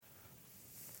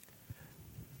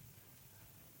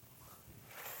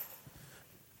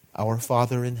Our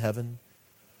Father in heaven.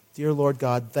 Dear Lord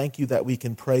God, thank you that we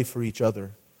can pray for each other.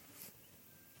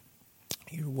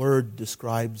 Your word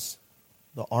describes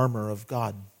the armor of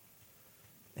God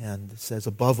and says,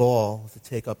 above all, to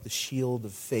take up the shield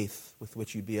of faith with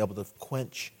which you'd be able to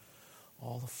quench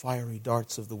all the fiery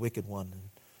darts of the wicked one.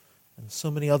 And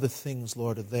so many other things,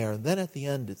 Lord, are there. And then at the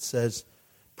end it says,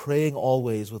 praying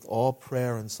always with all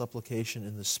prayer and supplication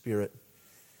in the Spirit.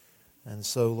 And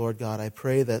so, Lord God, I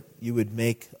pray that you would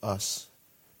make us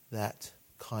that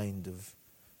kind of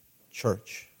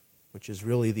church, which is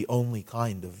really the only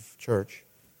kind of church.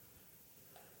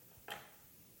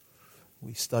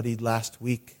 We studied last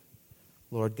week,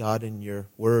 Lord God, in your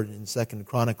word in 2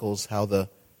 Chronicles, how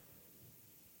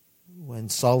when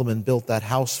Solomon built that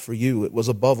house for you, it was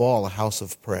above all a house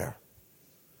of prayer.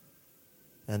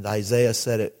 And Isaiah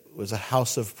said it was a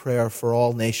house of prayer for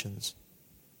all nations.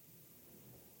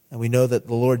 And we know that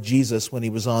the Lord Jesus, when he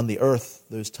was on the earth,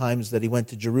 those times that he went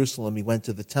to Jerusalem, he went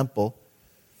to the temple,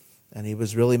 and he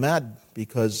was really mad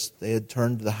because they had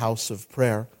turned the house of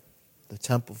prayer, the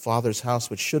temple, Father's house,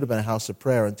 which should have been a house of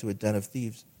prayer, into a den of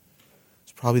thieves.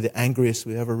 It's probably the angriest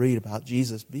we ever read about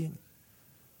Jesus being.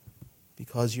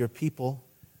 Because your people,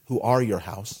 who are your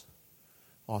house,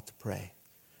 ought to pray.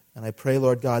 And I pray,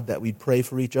 Lord God, that we'd pray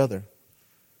for each other,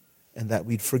 and that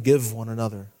we'd forgive one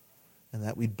another, and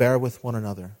that we'd bear with one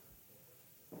another.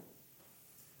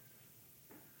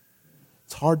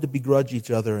 It's hard to begrudge each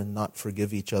other and not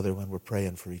forgive each other when we're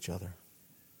praying for each other.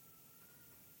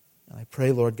 And I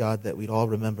pray, Lord God, that we'd all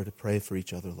remember to pray for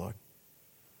each other, Lord.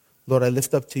 Lord, I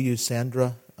lift up to you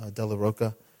Sandra Della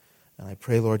Rocca, and I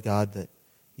pray, Lord God, that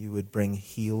you would bring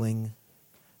healing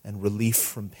and relief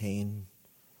from pain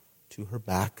to her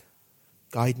back,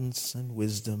 guidance and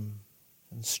wisdom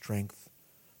and strength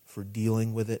for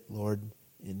dealing with it, Lord,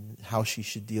 in how she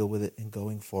should deal with it and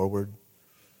going forward.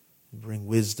 Bring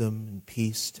wisdom and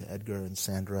peace to Edgar and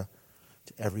Sandra,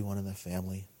 to everyone in the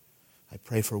family. I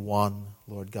pray for Juan,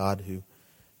 Lord God, who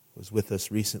was with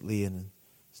us recently and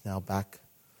is now back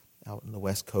out in the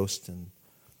West Coast. And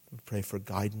we pray for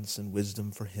guidance and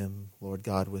wisdom for him, Lord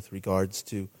God, with regards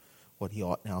to what he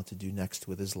ought now to do next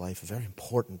with his life. A very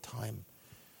important time.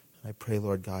 And I pray,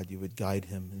 Lord God, you would guide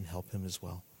him and help him as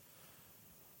well.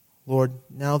 Lord,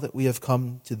 now that we have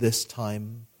come to this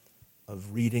time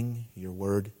of reading your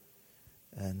word,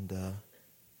 and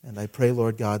I pray,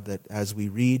 Lord God, that as we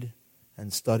read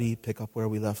and study, pick up where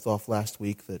we left off last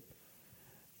week, that,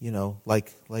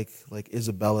 like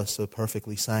Isabella so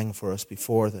perfectly sang for us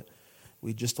before, that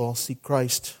we just all seek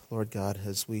Christ, Lord God,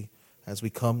 as we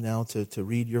come now to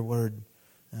read your word.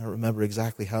 I don't remember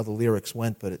exactly how the lyrics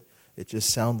went, but it just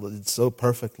sounded so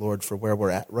perfect, Lord, for where we're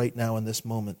at right now in this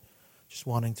moment. Just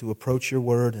wanting to approach your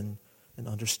word and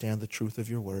understand the truth of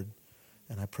your word.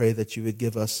 And I pray that you would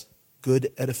give us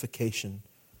good edification.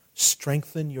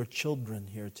 Strengthen your children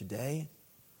here today.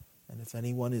 And if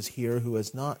anyone is here who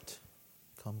has not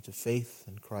come to faith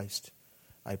in Christ,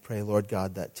 I pray, Lord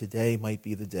God, that today might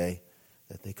be the day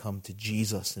that they come to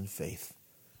Jesus in faith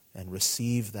and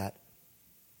receive that.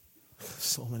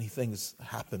 So many things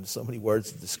happen, so many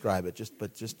words to describe it,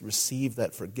 but just receive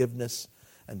that forgiveness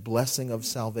and blessing of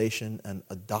salvation and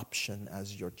adoption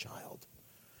as your child.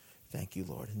 Thank you,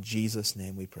 Lord. In Jesus'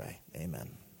 name we pray. Amen.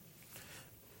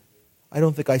 I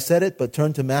don't think I said it, but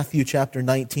turn to Matthew chapter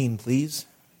 19, please.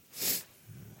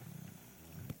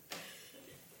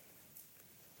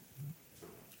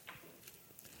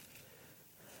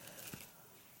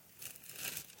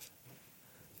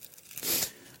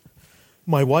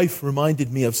 My wife reminded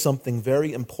me of something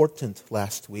very important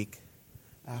last week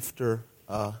after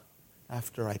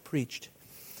I preached,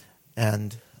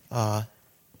 and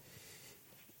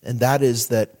that is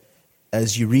that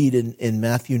as you read in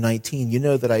Matthew 19, you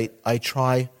know that I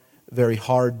try very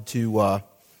hard to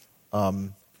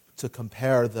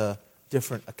compare the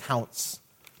different accounts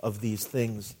of these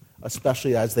things,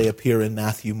 especially as they appear in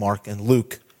Matthew, Mark, and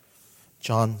Luke.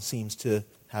 John seems to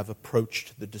have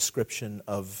approached the description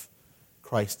of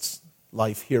Christ's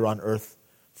life here on earth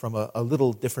from a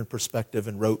little different perspective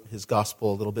and wrote his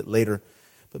gospel a little bit later.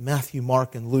 But Matthew,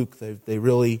 Mark, and Luke, they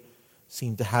really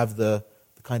seem to have the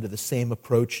kind of the same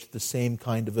approach, the same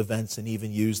kind of events, and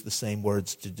even use the same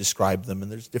words to describe them.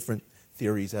 And there's different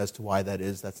theories as to why that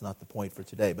is. That's not the point for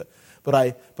today. But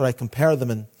I compare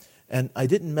them, and I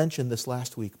didn't mention this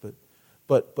last week,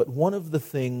 but one of the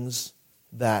things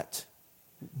that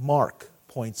Mark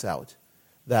points out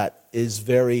that is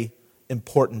very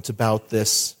important about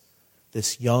this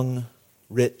young,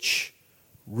 rich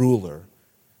ruler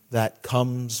that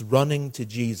comes running to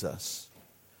Jesus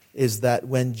is that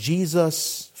when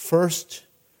Jesus first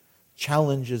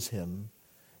challenges him,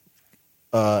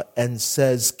 and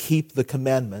says, keep the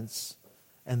commandments.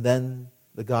 And then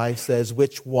the guy says,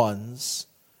 which ones?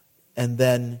 And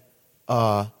then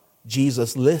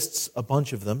Jesus lists a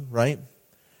bunch of them, right?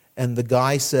 And the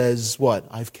guy says, what?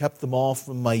 I've kept them all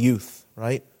from my youth,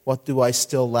 right? What do I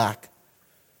still lack?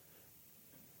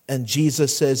 And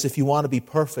Jesus says, if you want to be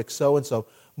perfect, so and so.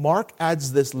 Mark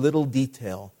adds this little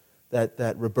detail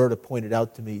that Roberta pointed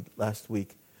out to me last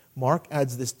week. Mark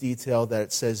adds this detail that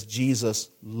it says Jesus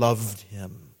loved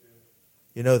him.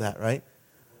 You know that, right?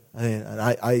 I mean,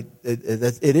 and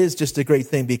it is just a great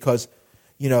thing because,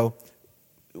 you know,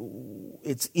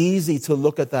 it's easy to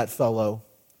look at that fellow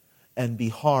and be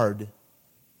hard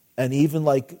and even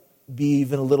be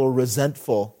even a little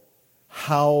resentful.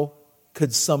 How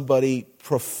could somebody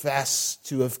profess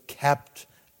to have kept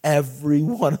every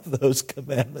one of those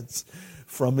commandments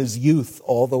from his youth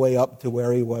all the way up to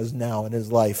where he was now in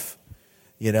his life?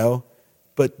 You know?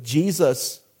 But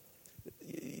Jesus,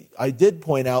 I did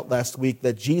point out last week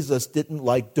that Jesus didn't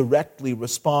directly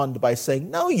respond by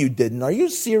saying, no, you didn't. Are you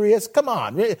serious? Come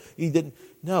on. He didn't.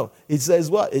 No. It says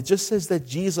what? It just says that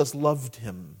Jesus loved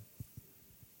him.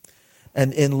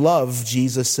 And in love,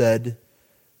 Jesus said,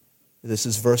 this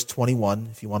is verse 21.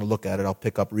 If you want to look at it, I'll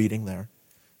pick up reading there.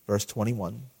 Verse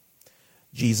 21.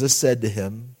 Jesus said to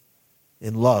him,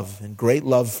 in love, in great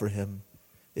love for him,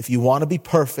 if you want to be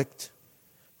perfect,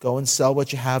 go and sell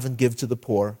what you have and give to the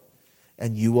poor,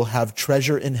 and you will have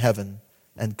treasure in heaven,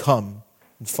 and come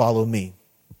and follow me.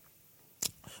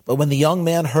 But when the young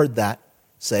man heard that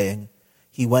saying,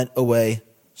 he went away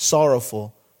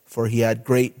sorrowful, for he had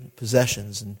great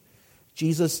possessions. And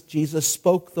Jesus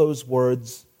spoke those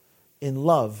words in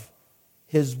love.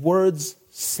 His words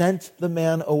sent the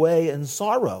man away in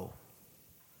sorrow,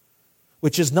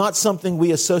 which is not something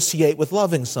we associate with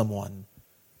loving someone.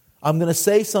 I'm going to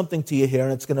say something to you here,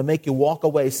 and it's going to make you walk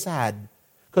away sad.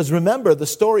 Because remember, the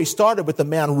story started with the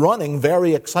man running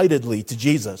very excitedly to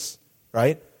Jesus,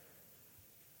 right?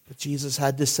 But Jesus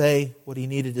had to say what he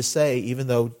needed to say, even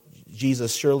though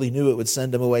Jesus surely knew it would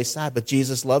send him away sad. But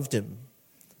Jesus loved him,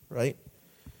 right?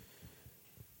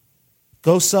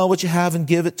 Go sell what you have and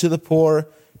give it to the poor,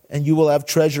 and you will have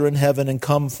treasure in heaven, and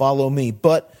come follow me.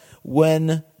 But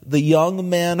when the young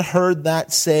man heard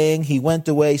that saying, he went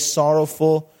away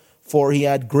sorrowful, for he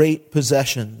had great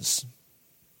possessions.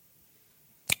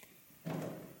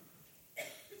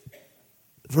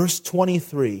 Verse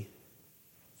 23.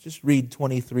 Just read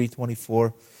 23,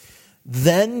 24.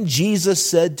 Then Jesus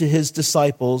said to his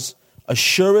disciples,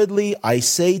 assuredly, I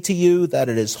say to you that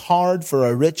it is hard for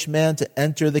a rich man to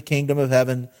enter the kingdom of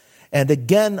heaven. And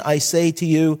again, I say to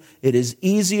you, it is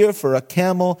easier for a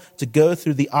camel to go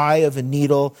through the eye of a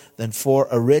needle than for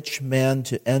a rich man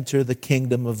to enter the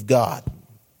kingdom of God.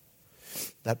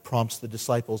 That prompts the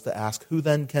disciples to ask, who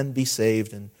then can be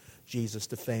saved? And Jesus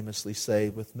to famously say,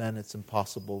 with men it's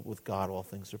impossible, with God all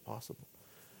things are possible.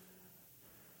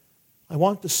 I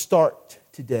want to start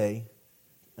today,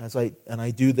 and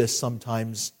I do this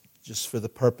sometimes just for the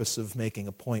purpose of making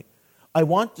a point. I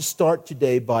want to start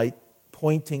today by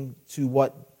pointing to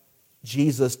what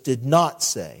Jesus did not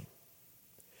say.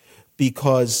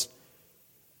 Because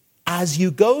as you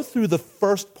go through the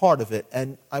first part of it,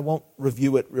 and I won't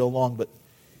review it real long, but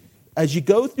as you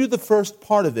go through the first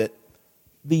part of it,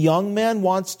 the young man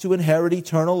wants to inherit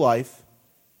eternal life.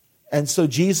 And so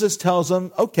Jesus tells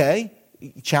him, okay,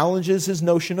 he challenges his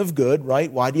notion of good,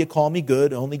 right? Why do you call me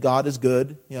good? Only God is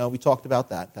good. You know, we talked about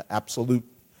that, the absolute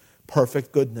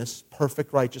perfect goodness,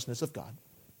 perfect righteousness of God.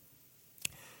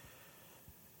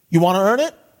 You want to earn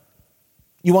it?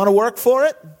 You want to work for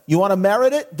it? You want to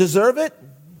merit it, deserve it?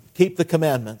 Keep the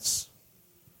commandments.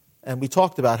 And we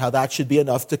talked about how that should be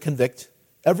enough to convict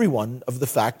everyone of the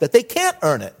fact that they can't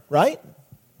earn it, right?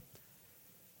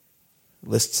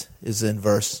 List is in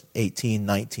verse 18,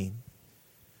 19.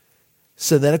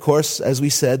 So then, of course, as we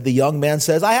said, the young man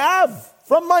says, I have,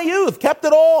 from my youth, kept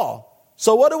it all.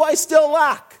 So what do I still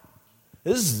lack?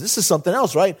 This is something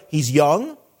else, right? He's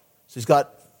young, so he's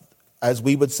got, as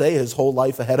we would say, his whole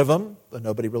life ahead of him, but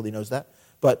nobody really knows that.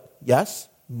 But yes,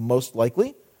 most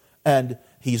likely. And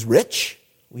he's rich,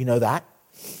 we know that.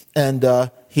 And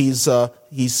he's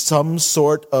some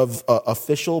sort of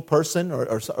official person or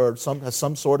has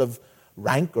some sort of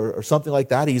rank or something like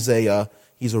that. He's a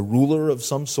ruler of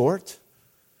some sort.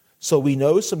 So we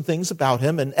know some things about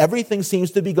him, and everything seems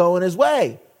to be going his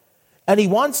way. And he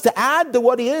wants to add to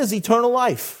what he is eternal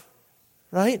life,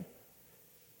 right?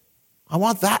 I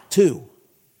want that too.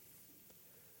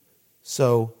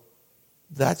 So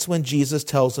that's when Jesus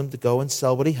tells him to go and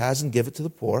sell what he has and give it to the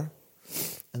poor.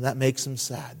 And that makes him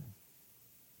sad.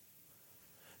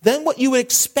 Then what you would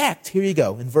expect, here you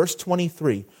go, in verse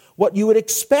 23. what you would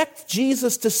expect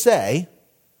Jesus to say,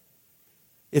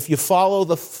 if you follow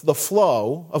the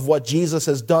flow of what Jesus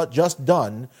has just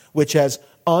done, which has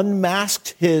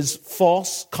unmasked his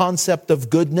false concept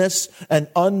of goodness and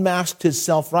unmasked his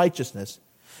self-righteousness,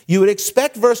 you would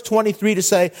expect verse 23 to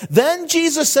say, "Then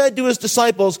Jesus said to his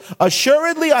disciples,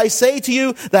 'Assuredly I say to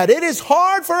you that it is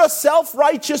hard for a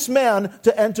self-righteous man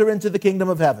to enter into the kingdom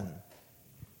of heaven.'"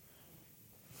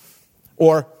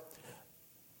 Or,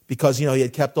 because, he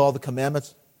had kept all the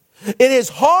commandments, "It is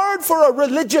hard for a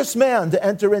religious man to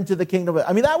enter into the kingdom of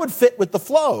heaven." I mean, that would fit with the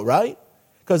flow, right?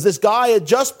 Because this guy had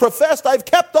just professed, "I've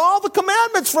kept all the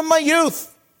commandments from my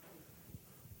youth."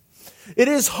 It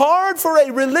is hard for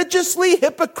a religiously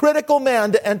hypocritical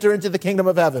man to enter into the kingdom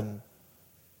of heaven.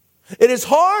 It is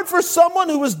hard for someone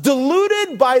who is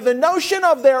deluded by the notion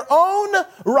of their own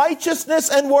righteousness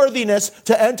and worthiness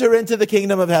to enter into the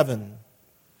kingdom of heaven.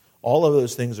 All of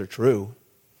those things are true.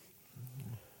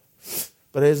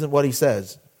 But it isn't what he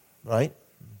says, right?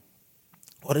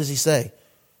 What does he say?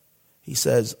 He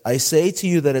says, "I say to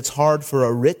you that it's hard for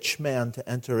a rich man to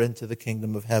enter into the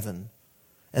kingdom of heaven."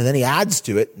 And then he adds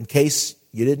to it, in case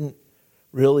you didn't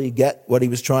really get what he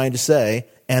was trying to say,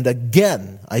 "And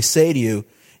again, I say to you,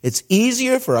 it's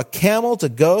easier for a camel to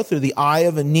go through the eye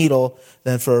of a needle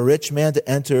than for a rich man to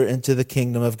enter into the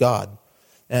kingdom of God."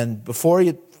 And before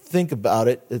you think about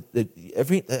it,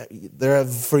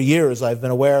 for years I've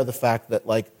been aware of the fact that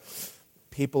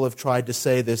people have tried to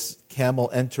say this camel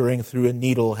entering through a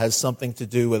needle has something to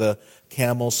do with a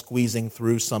camel squeezing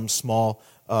through some small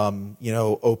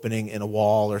opening in a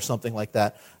wall or something like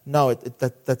that. No,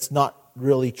 that's not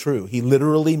really true. He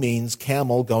literally means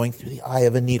camel going through the eye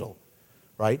of a needle,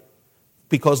 right?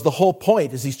 Because the whole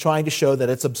point is he's trying to show that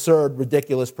it's absurd,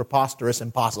 ridiculous, preposterous,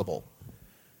 impossible,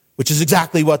 which is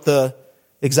exactly what the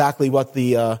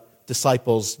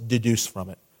disciples deduce from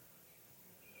it.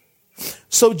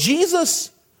 So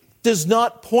Jesus does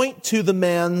not point to the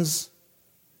man's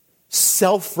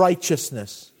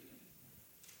self-righteousness.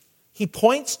 He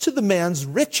points to the man's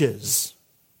riches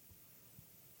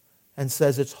and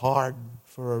says it's hard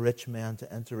for a rich man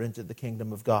to enter into the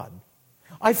kingdom of God.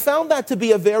 I found that to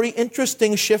be a very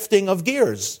interesting shifting of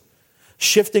gears.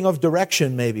 Shifting of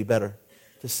direction, maybe better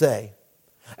to say.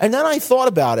 And then I thought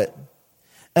about it.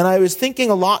 And I was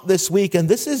thinking a lot this week, and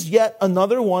this is yet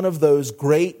another one of those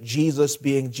great Jesus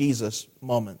being Jesus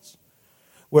moments,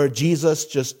 where Jesus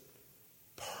just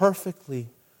perfectly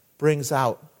brings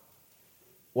out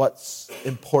what's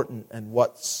important and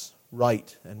what's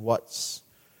right and what's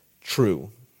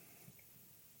true.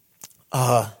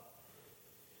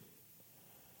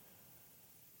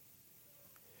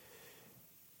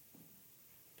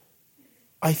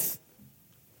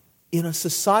 In a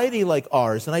society like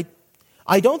ours, and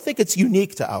I don't think it's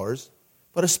unique to ours,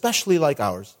 but especially like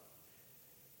ours,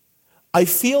 I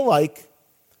feel like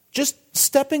just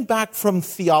stepping back from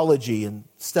theology and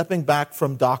stepping back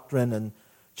from doctrine and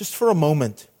just for a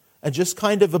moment and just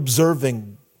kind of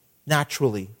observing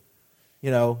naturally,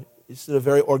 it's in a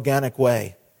very organic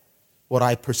way, what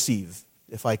I perceive,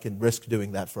 if I can risk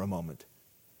doing that for a moment.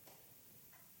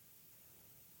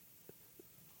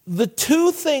 The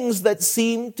two things that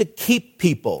seem to keep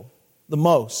people the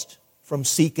most from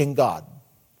seeking God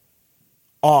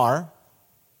are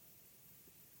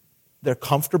they're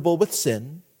comfortable with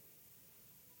sin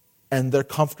and they're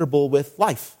comfortable with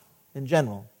life in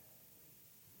general.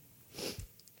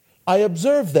 I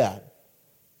observe that.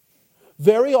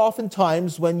 Very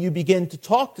oftentimes when you begin to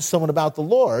talk to someone about the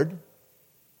Lord,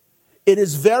 it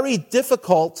is very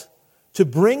difficult to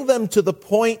bring them to the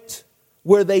point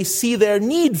where they see their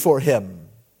need for Him.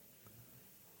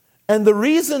 And the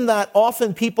reason that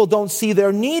often people don't see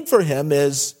their need for Him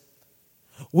is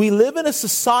we live in a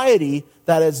society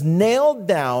that has nailed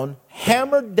down,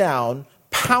 hammered down,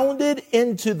 pounded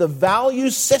into the value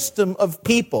system of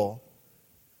people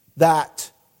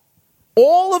that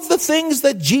all of the things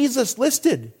that Jesus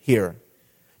listed here,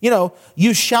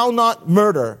 you shall not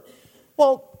murder.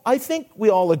 Well, I think we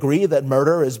all agree that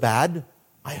murder is bad.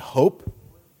 I hope.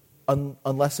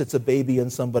 Unless it's a baby in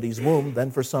somebody's womb,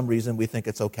 then for some reason we think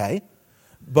it's okay.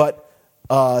 But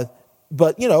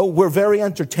we're very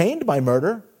entertained by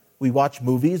murder. We watch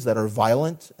movies that are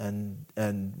violent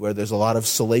and where there's a lot of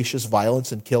salacious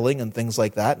violence and killing and things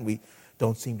like that, and we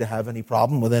don't seem to have any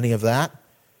problem with any of that.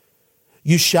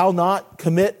 You shall not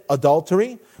commit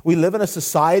adultery. We live in a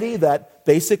society that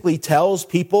basically tells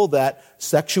people that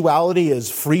sexuality is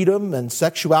freedom and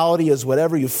sexuality is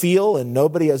whatever you feel, and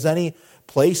nobody has any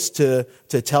place to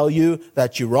tell you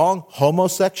that you're wrong.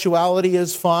 Homosexuality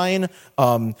is fine.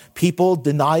 People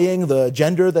denying the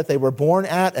gender that they were born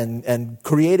at and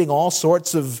creating all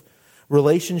sorts of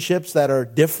relationships that are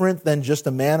different than just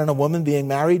a man and a woman being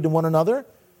married to one another,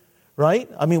 right?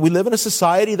 I mean, we live in a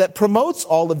society that promotes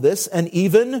all of this and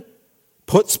even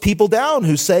puts people down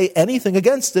who say anything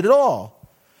against it at all.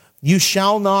 You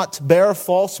shall not bear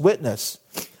false witness.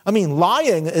 I mean,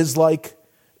 lying is like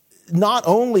not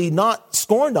only not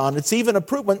scorned on, it's even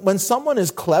approved. When someone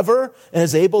is clever and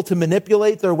is able to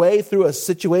manipulate their way through a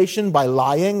situation by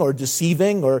lying or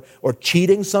deceiving or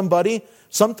cheating somebody,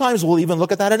 sometimes we'll even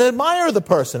look at that and admire the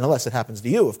person, unless it happens to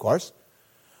you, of course.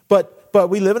 But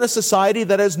we live in a society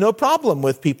that has no problem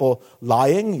with people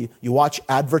lying. You watch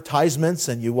advertisements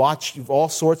and you watch all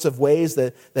sorts of ways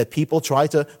that people try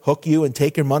to hook you and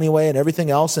take your money away and everything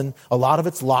else. And a lot of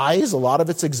it's lies, a lot of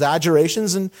it's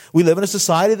exaggerations. And we live in a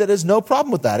society that has no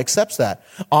problem with that, accepts that.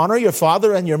 Honor your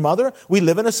father and your mother. We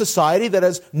live in a society that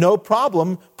has no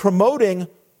problem promoting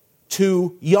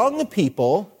to young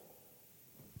people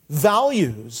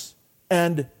values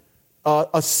and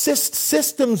assist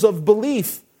systems of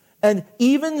belief. And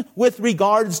even with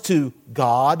regards to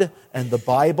God and the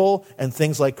Bible and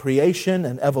things like creation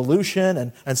and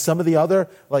evolution and some of the other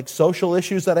like social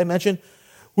issues that I mentioned,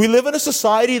 we live in a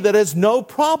society that has no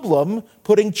problem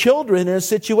putting children in a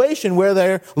situation where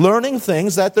they're learning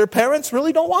things that their parents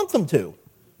really don't want them to.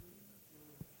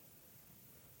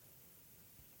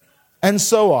 And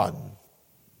so on,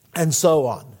 and so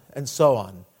on, and so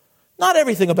on. Not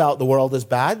everything about the world is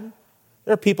bad.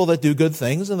 There are people that do good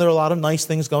things, and there are a lot of nice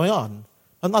things going on.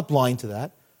 I'm not blind to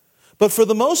that. But for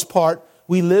the most part,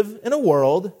 we live in a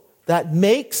world that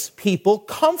makes people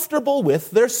comfortable with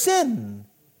their sin.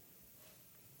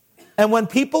 And when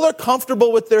people are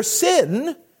comfortable with their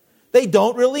sin, they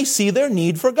don't really see their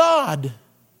need for God.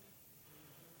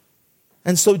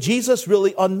 And so Jesus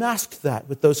really unmasked that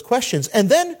with those questions. And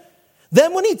then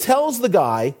when he tells the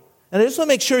guy, and I just want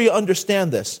to make sure you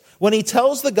understand this. When he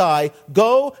tells the guy,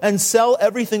 go and sell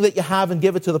everything that you have and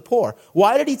give it to the poor.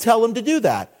 Why did he tell him to do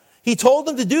that? He told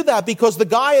him to do that because the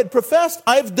guy had professed,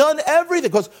 I've done everything.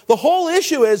 Because the whole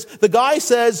issue is, the guy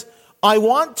says, I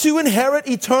want to inherit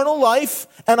eternal life,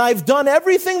 and I've done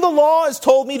everything the law has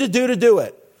told me to do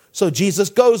it. So Jesus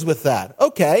goes with that.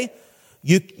 Okay,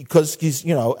 because he's,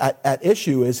 at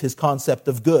issue is his concept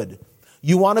of good.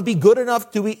 You want to be good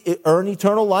enough to earn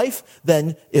eternal life?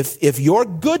 Then if your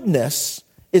goodness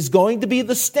is going to be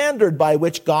the standard by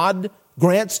which God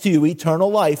grants to you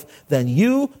eternal life, then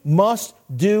you must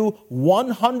do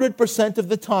 100% of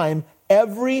the time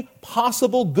every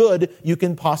possible good you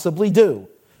can possibly do.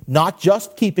 Not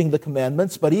just keeping the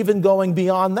commandments, but even going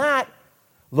beyond that.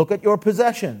 Look at your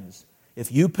possessions. If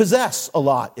you possess a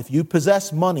lot, if you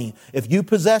possess money, if you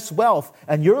possess wealth,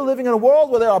 and you're living in a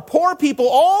world where there are poor people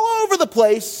all over the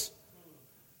place,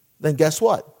 then guess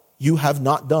what? You have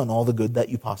not done all the good that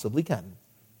you possibly can.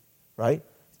 Right?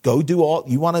 Go do all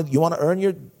you want to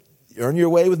earn your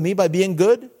way with me by being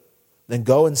good? Then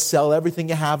go and sell everything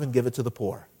you have and give it to the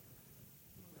poor.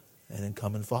 And then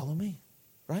come and follow me.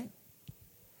 Right?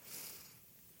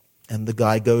 And the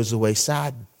guy goes away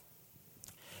sad.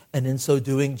 And in so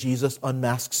doing, Jesus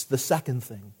unmasks the second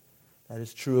thing that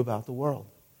is true about the world.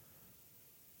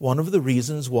 One of the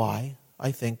reasons why,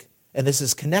 I think, and this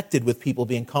is connected with people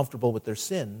being comfortable with their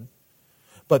sin,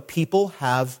 but people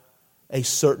have a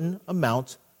certain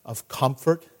amount of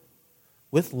comfort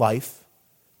with life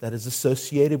that is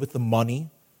associated with the money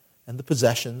and the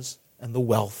possessions and the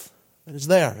wealth that is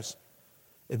theirs.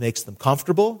 It makes them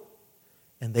comfortable,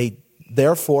 and they,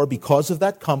 therefore, because of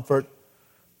that comfort,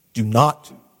 do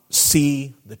not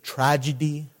see the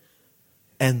tragedy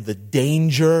and the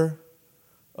danger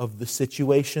of the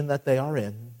situation that they are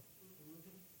in,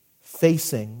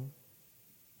 facing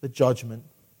the judgment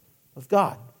of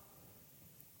God.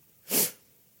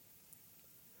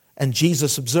 And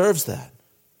Jesus observes that.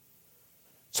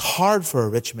 It's hard for a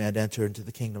rich man to enter into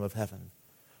the kingdom of heaven.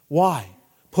 Why?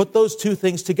 Put those two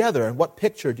things together, and what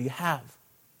picture do you have?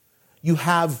 You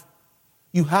have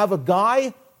a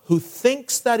guy who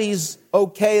thinks that he's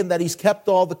okay and that he's kept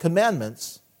all the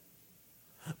commandments,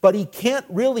 but he can't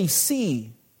really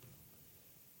see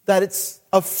that it's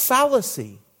a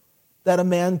fallacy that a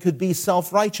man could be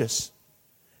self-righteous.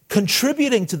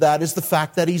 Contributing to that is the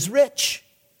fact that he's rich.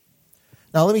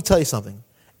 Now, let me tell you something.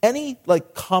 Any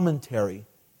commentary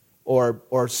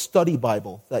or study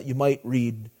Bible that you might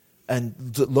read and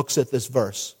that looks at this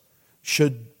verse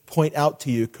should point out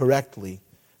to you correctly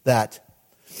that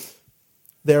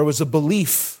there was a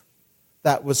belief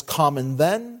that was common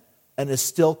then and is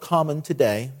still common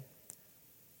today.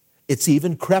 It's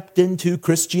even crept into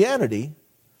Christianity,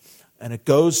 and it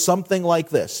goes something like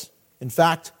this. In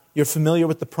fact, you're familiar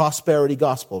with the prosperity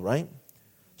gospel, right?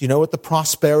 Do you know what the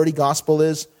prosperity gospel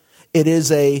is? It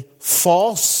is a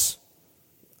false,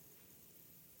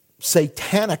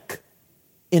 satanic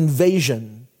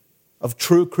invasion of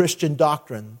true Christian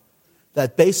doctrine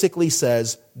that basically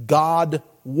says God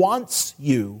wants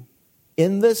you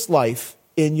in this life,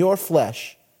 in your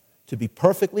flesh, to be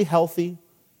perfectly healthy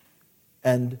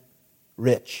and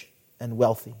rich and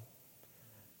wealthy.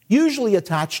 Usually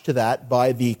attached to that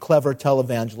by the clever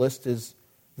televangelist is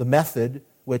the method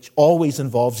which always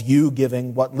involves you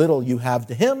giving what little you have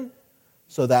to him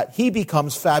so that he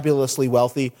becomes fabulously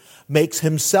wealthy, makes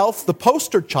himself the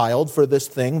poster child for this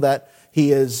thing that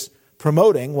he is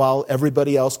promoting while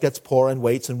everybody else gets poor and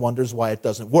waits and wonders why it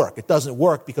doesn't work. It doesn't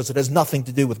work because it has nothing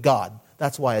to do with God.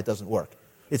 That's why it doesn't work.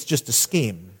 It's just a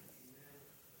scheme.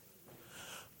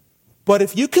 But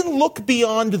if you can look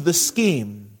beyond the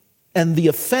scheme and the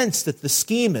offense that the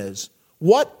scheme is,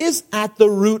 what is at the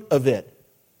root of it?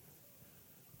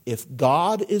 If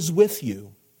God is with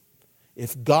you,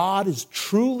 if God is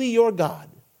truly your God,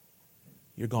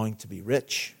 you're going to be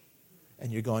rich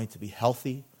and you're going to be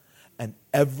healthy and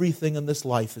everything in this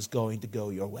life is going to go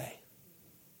your way.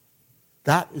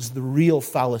 That is the real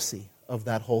fallacy of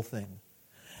that whole thing.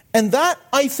 And that,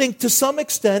 I think, to some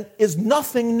extent, is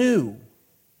nothing new.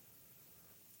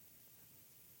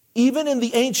 Even in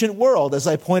the ancient world, as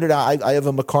I pointed out, I have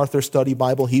a MacArthur Study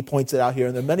Bible, he points it out here,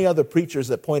 and there are many other preachers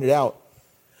that point it out.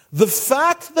 The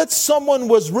fact that someone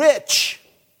was rich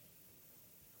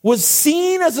was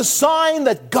seen as a sign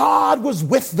that God was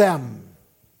with them.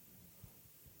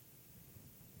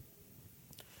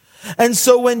 And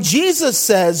so when Jesus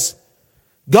says,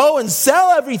 go and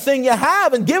sell everything you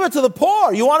have and give it to the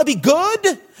poor. You want to be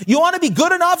good? You want to be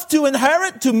good enough to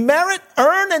inherit, to merit,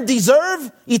 earn, and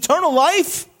deserve eternal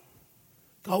life?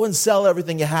 Go and sell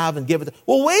everything you have and give it to...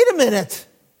 Well, wait a minute.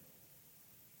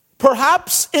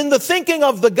 Perhaps in the thinking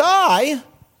of the guy,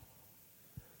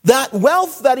 that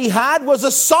wealth that he had was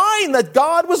a sign that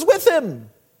God was with him.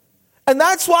 And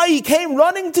that's why he came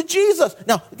running to Jesus.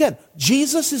 Now, again,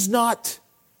 Jesus is not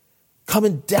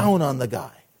coming down on the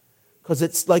guy. Because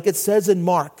it's like it says in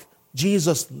Mark,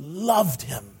 Jesus loved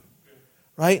him,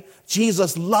 right?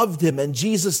 Jesus loved him, and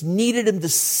Jesus needed him to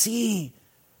see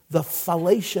the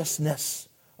fallaciousness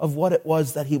of what it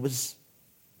was that he was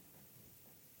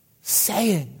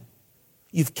saying.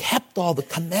 You've kept all the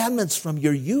commandments from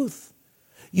your youth.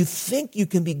 You think you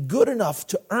can be good enough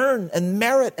to earn and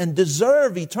merit and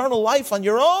deserve eternal life on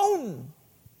your own.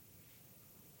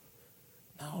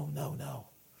 No.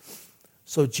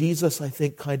 So Jesus, I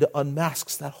think, kind of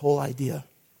unmasks that whole idea.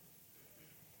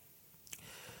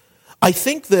 I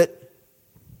think that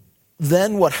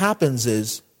then what happens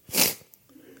is,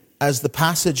 as the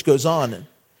passage goes on,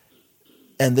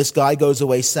 and this guy goes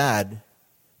away sad,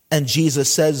 and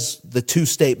Jesus says the two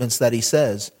statements that he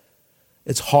says,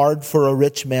 it's hard for a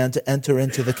rich man to enter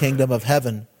into the kingdom of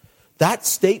heaven. That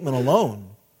statement alone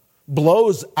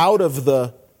blows out of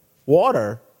the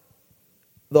water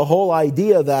the whole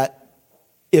idea that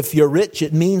if you're rich,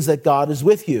 it means that God is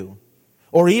with you.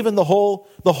 Or even the whole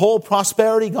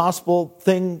prosperity gospel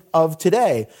thing of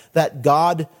today, that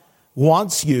God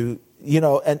wants you,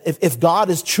 and if God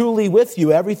is truly with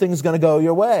you, everything's going to go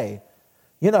your way.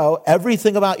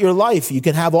 Everything about your life, you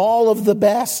can have all of the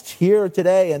best here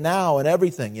today and now and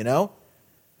everything,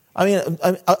 I mean,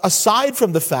 aside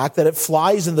from the fact that it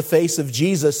flies in the face of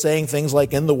Jesus saying things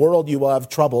like, in the world you will have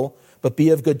trouble, but be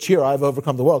of good cheer, I've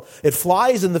overcome the world. It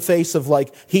flies in the face of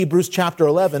like Hebrews chapter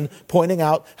 11, pointing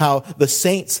out how the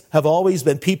saints have always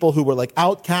been people who were like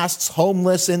outcasts,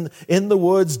 homeless in the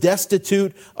woods,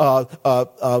 destitute,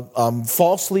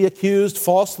 falsely accused,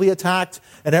 falsely attacked,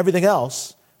 and everything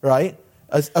else, right?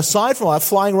 Aside from that,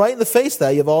 flying right in the face of that,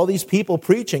 you have all these people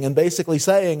preaching and basically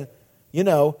saying,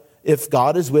 if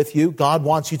God is with you, God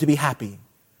wants you to be happy,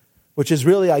 which is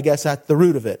really, I guess, at the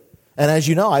root of it. And as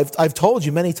you know, I've told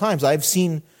you many times, I have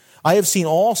seen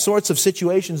all sorts of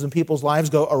situations in people's lives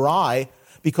go awry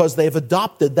because they've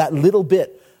adopted that little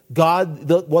bit.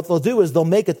 What they'll do is they'll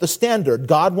make it the standard.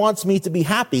 God wants me to be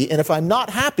happy, and if I'm not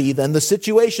happy, then the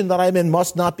situation that I'm in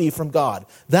must not be from God.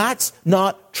 That's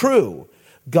not true.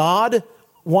 God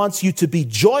wants you to be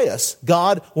joyous.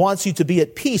 God wants you to be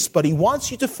at peace, but he wants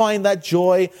you to find that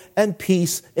joy and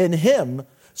peace in him.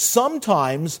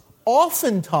 Sometimes,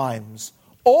 oftentimes,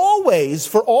 always,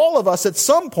 for all of us at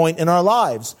some point in our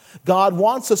lives, God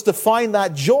wants us to find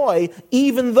that joy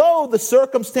even though the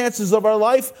circumstances of our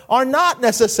life are not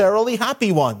necessarily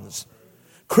happy ones.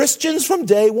 Christians from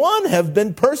day one have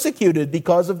been persecuted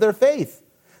because of their faith.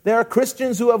 There are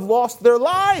Christians who have lost their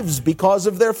lives because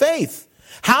of their faith.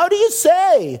 How do you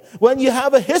say, when you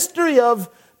have a history of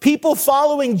people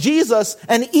following Jesus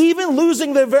and even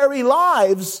losing their very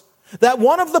lives, That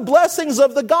one of the blessings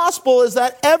of the gospel is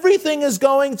that everything is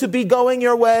going to be going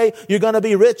your way. You're going to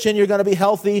be rich and you're going to be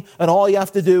healthy, and all you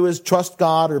have to do is trust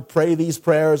God or pray these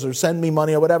prayers or send me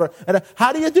money or whatever. And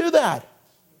how do you do that?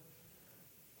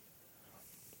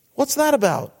 What's that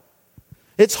about?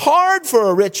 It's hard for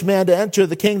a rich man to enter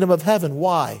the kingdom of heaven.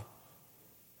 Why?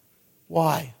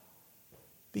 Why?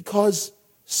 Because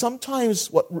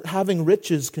sometimes what having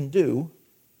riches can do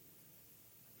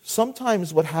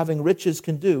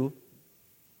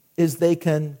is they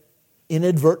can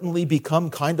inadvertently become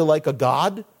kind of like a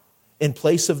god in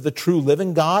place of the true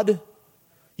living God.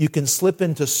 You can slip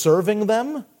into serving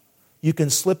them. You can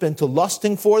slip into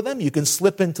lusting for them. You can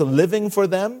slip into living for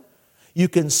them. You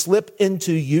can slip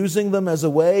into using them as a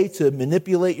way to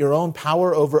manipulate your own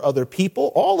power over other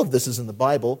people. All of this is in the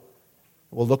Bible.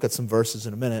 We'll look at some verses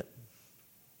in a minute.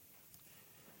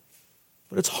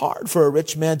 But it's hard for a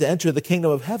rich man to enter the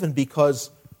kingdom of heaven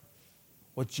because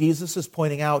what Jesus is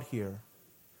pointing out here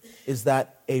is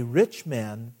that a rich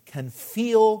man can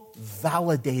feel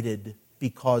validated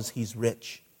because he's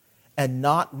rich and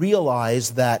not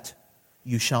realize that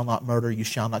you shall not murder, you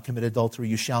shall not commit adultery,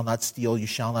 you shall not steal, you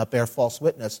shall not bear false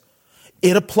witness.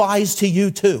 It applies to you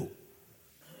too.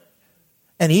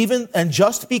 And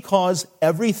just because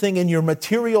everything in your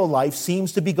material life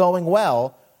seems to be going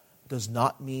well does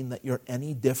not mean that you're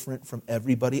any different from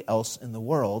everybody else in the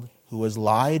world who has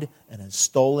lied and has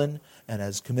stolen and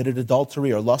has committed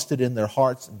adultery or lusted in their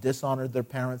hearts and dishonored their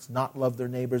parents, not loved their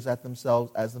neighbors as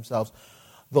themselves.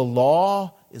 The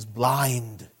law is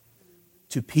blind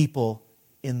to people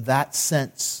in that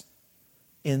sense,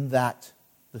 in that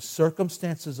the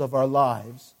circumstances of our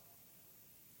lives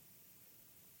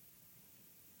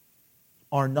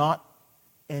are not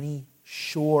any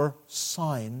sure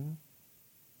sign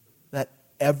that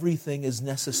everything is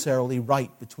necessarily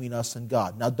right between us and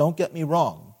God. Now, don't get me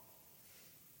wrong.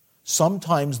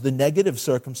 Sometimes the negative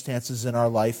circumstances in our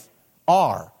life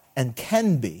are and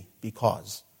can be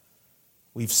because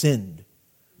we've sinned.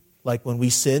 Like when we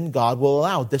sin, God will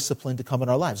allow discipline to come in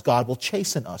our lives. God will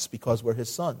chasten us because we're His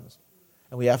sons.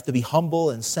 And we have to be humble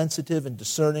and sensitive and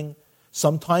discerning.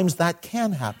 Sometimes that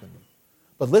can happen.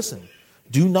 But listen,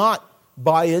 do not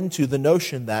buy into the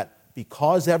notion that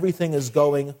because everything is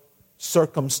going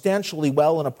circumstantially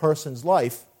well in a person's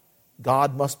life,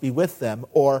 God must be with them,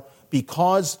 or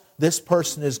because this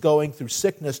person is going through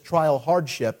sickness, trial,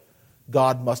 hardship,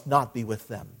 God must not be with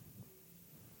them.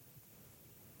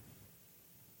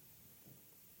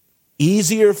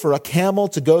 Easier for a camel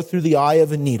to go through the eye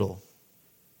of a needle,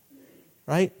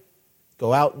 right?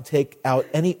 Go out and take out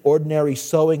any ordinary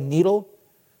sewing needle,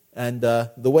 and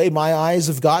the way my eyes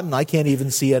have gotten, I can't even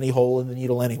see any hole in the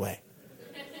needle anyway.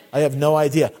 I have no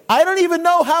idea. I don't even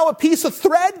know how a piece of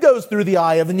thread goes through the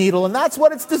eye of a needle, and that's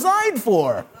what it's designed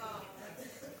for.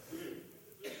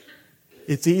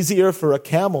 It's easier for a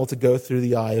camel to go through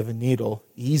the eye of a needle,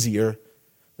 easier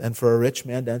than for a rich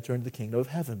man to enter into the kingdom of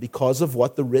heaven, because of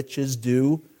what the riches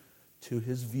do to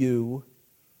his view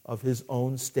of his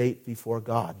own state before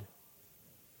God.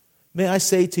 May I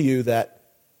say to you that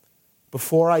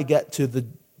before I get to the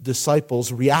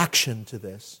disciples' reaction to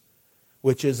this,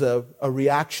 which is a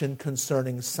reaction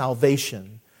concerning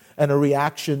salvation and a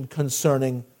reaction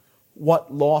concerning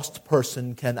what lost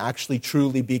person can actually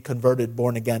truly be converted,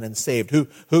 born again, and saved,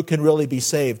 who can really be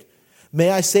saved. May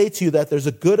I say to you that there's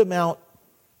a good amount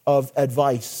of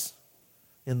advice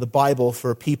in the Bible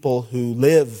for people who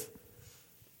live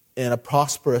in a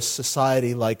prosperous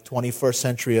society like 21st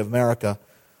century America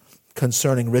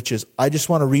concerning riches. I just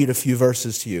want to read a few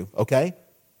verses to you, okay?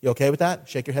 You okay with that?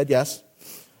 Shake your head, yes.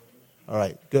 All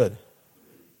right, good.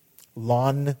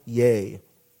 Lon Ye.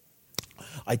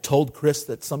 I told Chris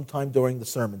that sometime during the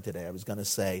sermon today I was going to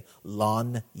say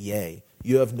Lon Ye.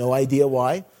 You have no idea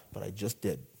why, but I just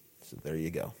did. So there you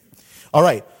go. All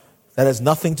right, that has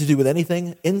nothing to do with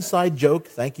anything. Inside joke.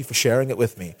 Thank you for sharing it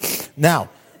with me. Now,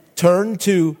 turn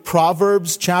to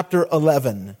Proverbs chapter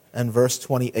 11 and verse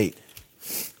 28.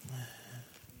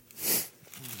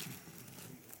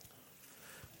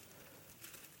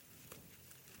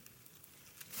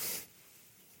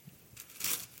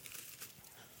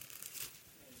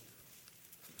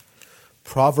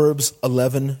 Proverbs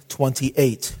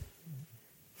 11:28.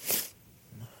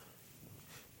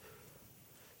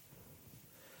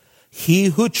 He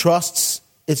who trusts,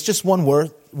 it's just one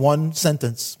word, one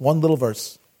sentence, one little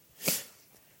verse.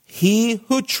 He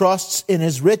who trusts in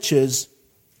his riches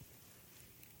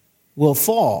will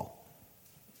fall.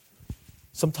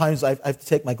 Sometimes I have to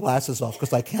take my glasses off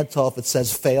because I can't tell if it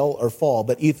says fail or fall,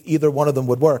 but either one of them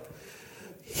would work.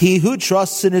 He who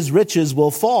trusts in his riches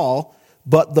will fall,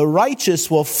 but the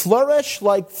righteous will flourish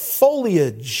like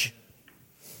foliage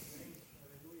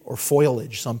Or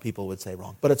foliage, some people would say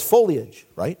wrong. But it's foliage,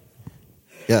 right?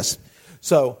 Yes.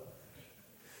 So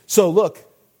look,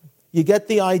 you get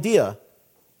the idea.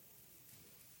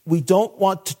 We don't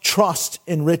want to trust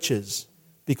in riches,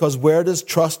 because where does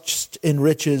trust in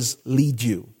riches lead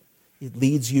you? It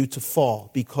leads you to fall,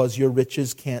 because your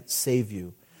riches can't save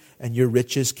you and your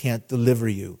riches can't deliver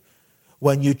you.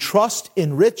 When you trust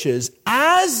in riches,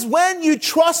 as when you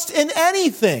trust in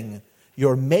anything,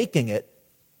 you're making it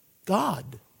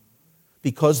God.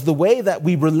 Because the way that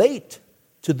we relate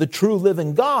to the true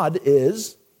living God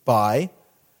is by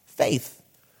faith.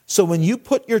 So when you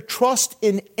put your trust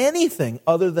in anything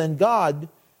other than God,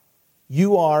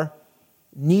 you are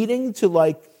needing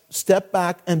to step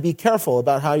back and be careful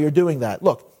about how you're doing that.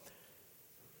 Look,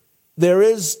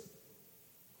 it's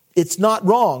not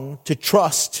wrong to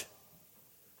trust,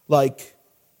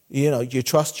 you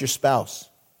trust your spouse,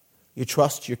 you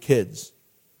trust your kids,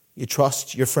 you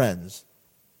trust your friends,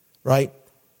 right?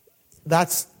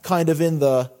 That's kind of in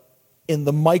the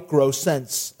micro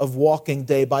sense of walking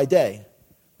day by day,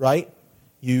 right?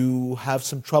 You have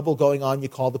some trouble going on, you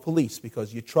call the police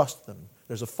because you trust them.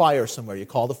 There's a fire somewhere, you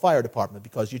call the fire department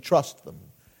because you trust them,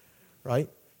 right?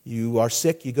 You are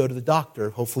sick, you go to the doctor.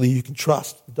 Hopefully you can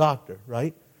trust the doctor,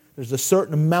 right? There's a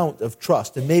certain amount of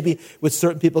trust. And maybe with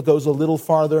certain people it goes a little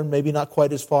farther and maybe not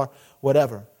quite as far,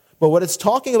 whatever. But what it's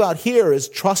talking about here is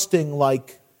trusting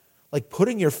like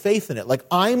putting your faith in it. Like,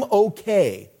 I'm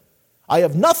okay. I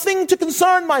have nothing to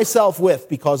concern myself with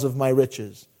because of my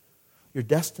riches. You're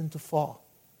destined to fall.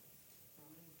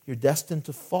 You're destined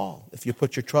to fall if you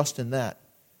put your trust in that.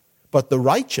 But the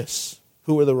righteous,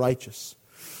 who are the righteous?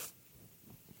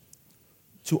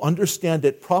 To understand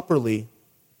it properly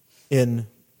in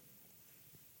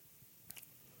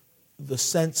the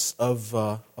sense of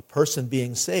a person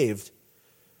being saved,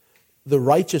 the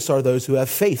righteous are those who have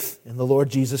faith in the Lord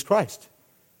Jesus Christ,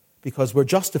 because we're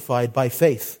justified by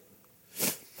faith.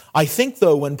 I think,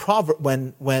 though, when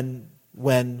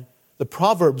the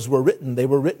Proverbs were written, they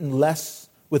were written less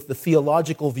with the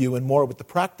theological view and more with the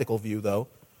practical view, though.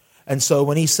 And so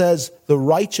when he says the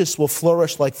righteous will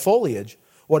flourish like foliage,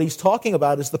 what he's talking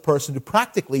about is the person who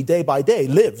practically, day by day,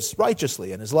 lives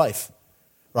righteously in his life,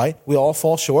 right? We all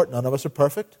fall short. None of us are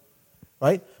perfect,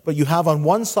 right? But you have on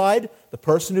one side the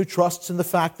person who trusts in the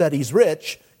fact that he's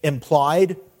rich,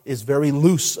 implied is very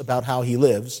loose about how he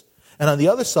lives. And on the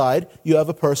other side, you have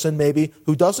a person maybe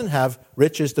who doesn't have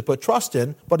riches to put trust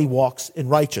in, but he walks in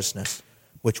righteousness.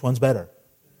 Which one's better?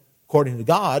 According to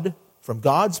God, from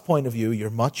God's point of view, you're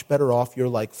much better off. You're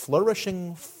like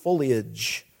flourishing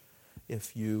foliage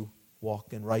if you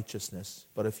walk in righteousness.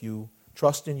 But if you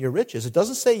trust in your riches, it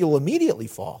doesn't say you'll immediately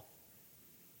fall,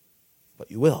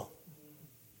 but you will.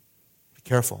 Be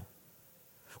careful.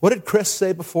 What did Chris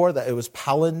say before? That it was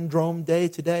palindrome day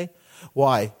today?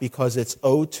 Why? Because it's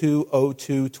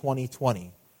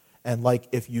 02/02/2020. And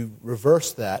if you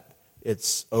reverse that,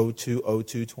 it's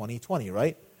 02/02/2020,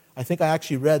 right? I think I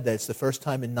actually read that it's the first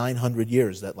time in 900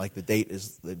 years that the date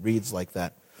it reads like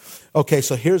that. Okay,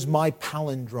 so here's my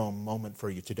palindrome moment for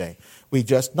you today.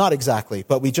 Not exactly,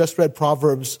 but we just read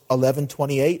Proverbs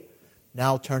 11:28.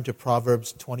 Now turn to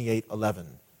Proverbs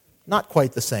 28:11. Not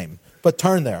quite the same, but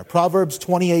turn there. Proverbs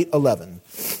 28:11.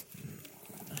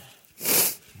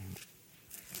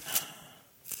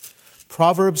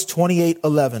 Proverbs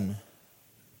 28:11.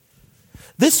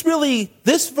 This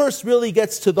verse really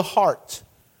gets to the heart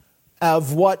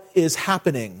of what is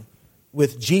happening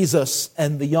with Jesus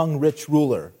and the young rich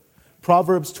ruler.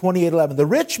 Proverbs 28:11. The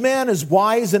rich man is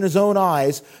wise in his own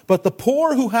eyes, but the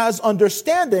poor who has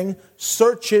understanding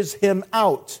searches him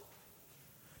out.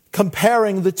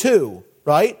 Comparing the two,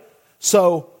 right?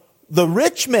 So the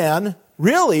rich man,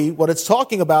 really what it's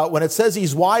talking about when it says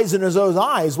he's wise in his own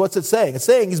eyes, what's it saying? It's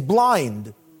saying he's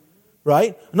blind,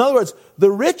 right? In other words,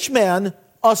 the rich man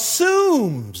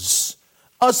assumes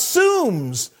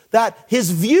that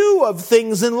his view of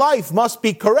things in life must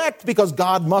be correct because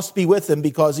God must be with him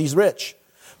because he's rich.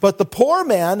 But the poor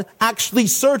man actually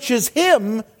searches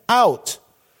him out.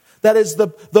 That is, the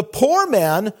poor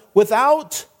man,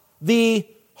 without the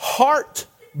heart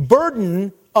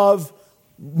burden of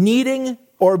needing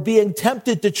or being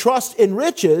tempted to trust in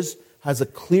riches, has a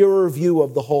clearer view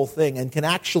of the whole thing and can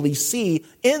actually see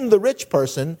in the rich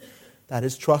person that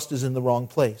his trust is in the wrong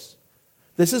place.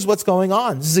 This is what's going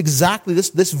on. This is exactly,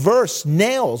 this verse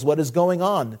nails what is going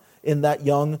on in that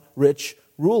young rich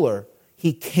ruler.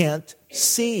 He can't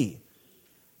see.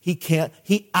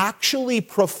 He actually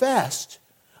professed,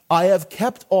 I have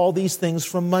kept all these things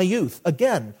from my youth.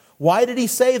 Again, why did he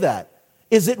say that?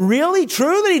 Is it really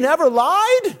true that he never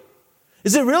lied?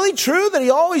 Is it really true that he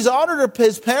always honored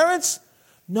his parents?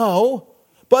 No,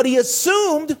 But he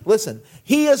assumed, listen,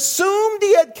 he assumed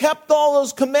he had kept all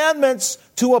those commandments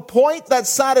to a point that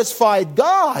satisfied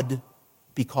God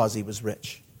because he was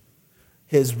rich.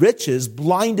 His riches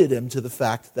blinded him to the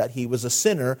fact that he was a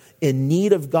sinner in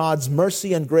need of God's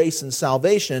mercy and grace and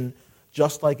salvation,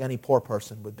 just like any poor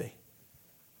person would be.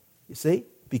 You see?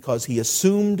 Because he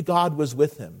assumed God was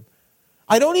with him.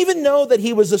 I don't even know that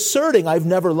he was asserting, I've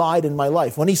never lied in my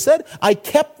life. When he said, I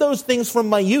kept those things from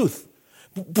my youth,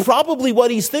 probably what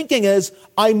he's thinking is,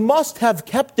 I must have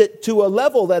kept it to a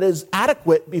level that is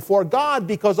adequate before God,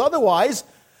 because otherwise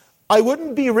I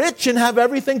wouldn't be rich and have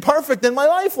everything perfect in my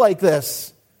life like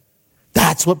this.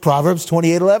 That's what Proverbs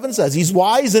 28:11 says. He's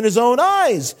wise in his own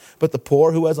eyes, but the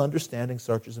poor who has understanding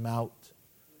searches him out. Do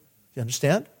you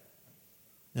understand?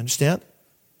 You understand?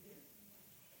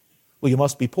 Well, you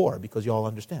must be poor because you all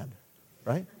understand,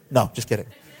 right? No, just kidding.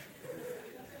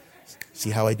 See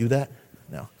how I do that?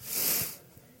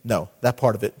 No, that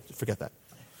part of it, forget that.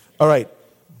 All right,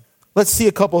 let's see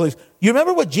a couple of things. You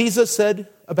remember what Jesus said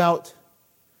about,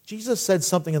 Jesus said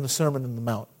something in the Sermon on the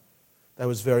Mount that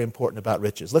was very important about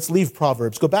riches. Let's leave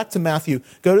Proverbs. Go back to Matthew.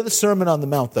 Go to the Sermon on the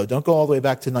Mount, though. Don't go all the way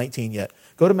back to 19 yet.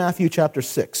 Go to Matthew chapter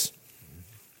 6.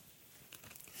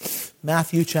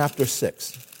 Matthew chapter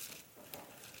 6.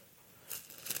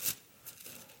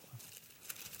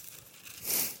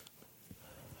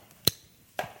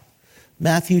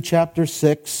 Matthew chapter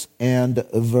 6 and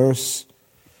verse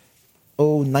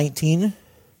 19.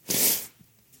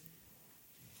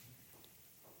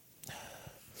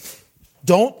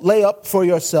 Don't lay up for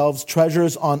yourselves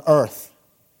treasures on earth,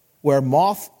 where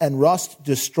moth and rust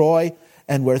destroy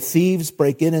and where thieves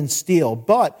break in and steal.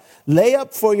 But lay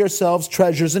up for yourselves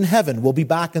treasures in heaven. We'll be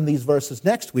back in these verses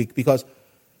next week, because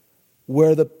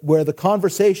where the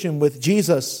conversation with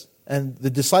Jesus and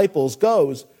the disciples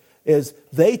goes is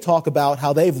they talk about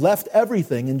how they've left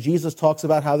everything, and Jesus talks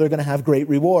about how they're going to have great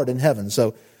reward in heaven.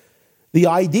 So the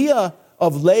idea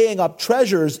of laying up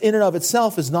treasures in and of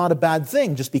itself is not a bad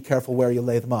thing. Just be careful where you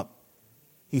lay them up.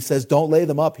 He says don't lay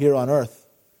them up here on earth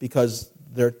because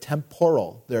they're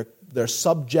temporal. They're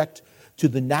subject to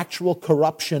the natural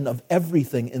corruption of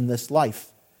everything in this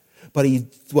life. But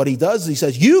what he does is he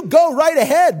says, you go right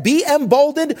ahead. Be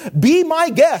emboldened. Be my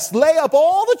guest. Lay up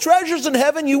all the treasures in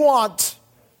heaven you want,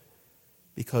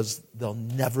 because they'll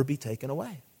never be taken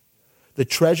away. The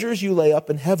treasures you lay up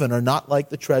in heaven are not like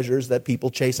the treasures that people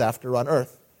chase after on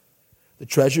earth. The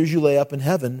treasures you lay up in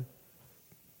heaven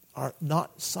are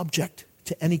not subject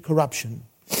to any corruption.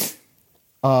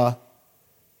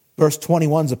 Verse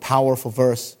 21 is a powerful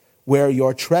verse. Where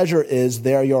your treasure is,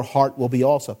 there your heart will be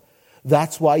also.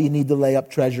 That's why you need to lay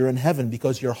up treasure in heaven,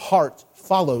 because your heart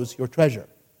follows your treasure.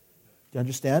 Do you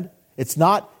understand? It's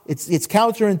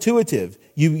counterintuitive.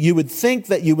 You would think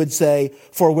that you would say,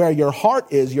 for where your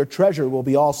heart is, your treasure will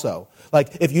be also.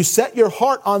 Like, if you set your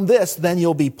heart on this, then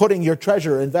you'll be putting your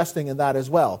treasure, investing in that as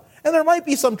well. And there might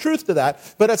be some truth to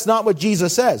that, but that's not what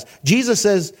Jesus says. Jesus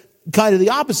says kind of the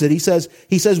opposite. He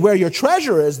says, where your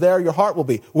treasure is, there your heart will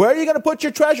be. Where are you going to put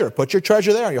your treasure? Put your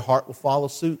treasure there, and your heart will follow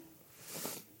suit.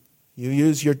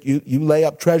 You lay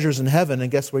up treasures in heaven,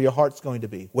 and guess where your heart's going to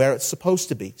be? Where it's supposed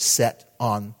to be, set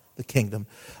on the kingdom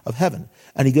of heaven.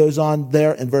 And he goes on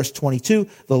there in verse 22,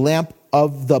 the lamp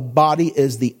of the body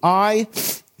is the eye.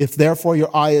 If therefore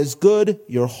your eye is good,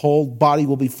 your whole body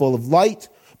will be full of light.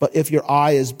 But if your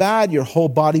eye is bad, your whole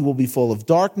body will be full of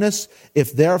darkness.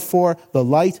 If therefore the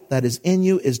light that is in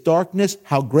you is darkness,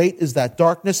 how great is that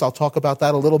darkness? I'll talk about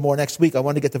that a little more next week. I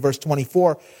want to get to verse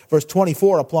 24. Verse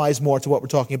 24 applies more to what we're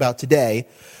talking about today.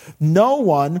 No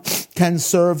one can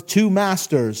serve two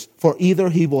masters, for either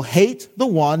he will hate the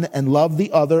one and love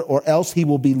the other, or else he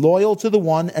will be loyal to the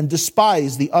one and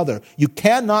despise the other. You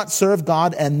cannot serve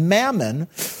God and mammon,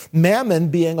 mammon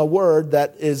being a word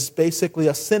that is basically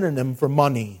a synonym for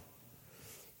money.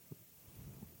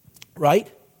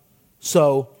 Right?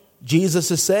 So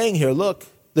Jesus is saying here, look,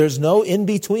 there's no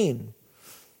in-between.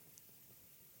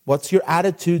 What's your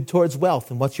attitude towards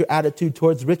wealth, and what's your attitude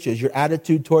towards riches, your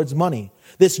attitude towards money?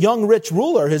 This young rich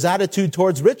ruler, his attitude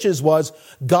towards riches was,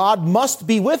 God must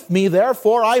be with me,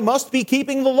 therefore I must be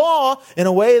keeping the law in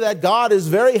a way that God is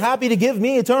very happy to give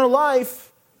me eternal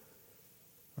life.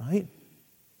 Right?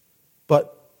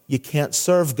 But you can't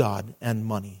serve God and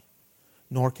money,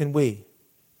 nor can we.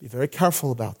 Be very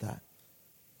careful about that.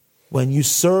 When you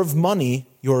serve money,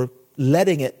 you're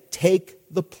letting it take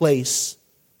the place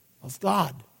of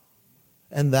God.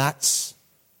 And that's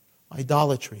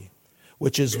idolatry,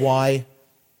 which is why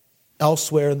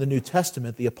elsewhere in the New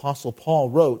Testament, the Apostle Paul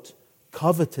wrote,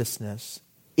 covetousness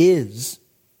is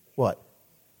what?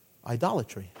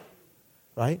 Idolatry.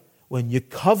 Right? When you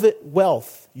covet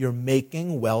wealth, you're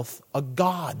making wealth a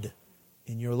god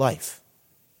in your life.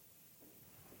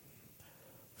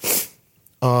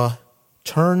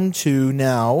 Turn to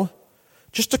now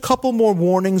just a couple more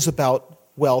warnings about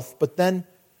wealth, but then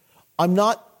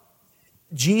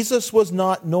Jesus was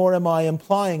not, nor am I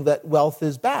implying that wealth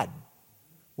is bad.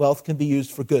 Wealth can be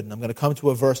used for good, and I'm going to come to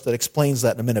a verse that explains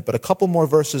that in a minute, but a couple more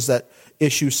verses that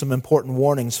issue some important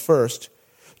warnings first.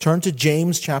 Turn to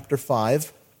James chapter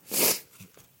 5.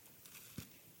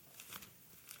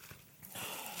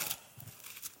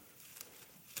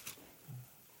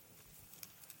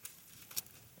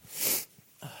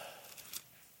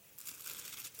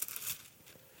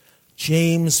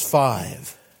 James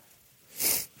 5,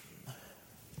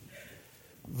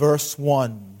 verse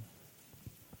 1.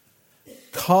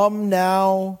 Come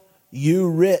now, you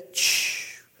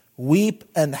rich, weep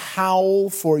and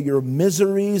howl for your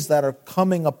miseries that are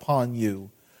coming upon you.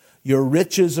 Your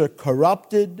riches are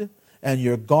corrupted, and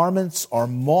your garments are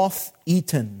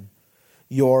moth-eaten.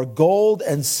 Your gold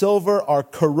and silver are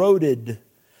corroded,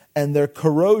 and their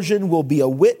corrosion will be a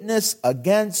witness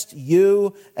against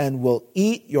you and will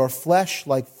eat your flesh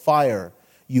like fire.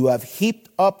 You have heaped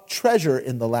up treasure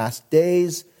in the last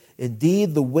days.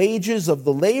 Indeed, the wages of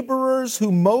the laborers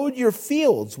who mowed your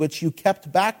fields, which you kept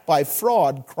back by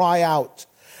fraud, cry out.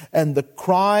 And the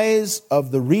cries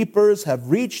of the reapers have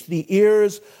reached the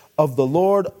ears of the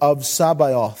Lord of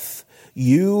Sabaoth.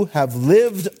 You have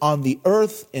lived on the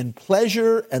earth in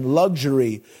pleasure and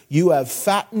luxury. You have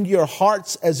fattened your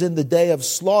hearts as in the day of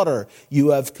slaughter.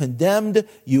 You have condemned,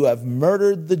 you have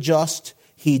murdered the just.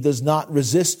 He does not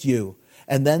resist you.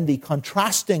 And then the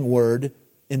contrasting word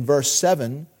in verse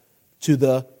 7 to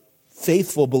the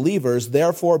faithful believers,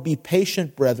 therefore be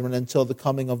patient, brethren, until the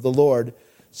coming of the Lord.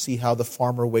 See how the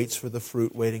farmer waits for the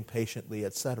fruit, waiting patiently,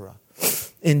 etc.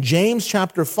 In James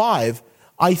chapter 5,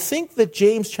 I think that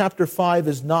James chapter 5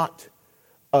 is not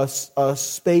a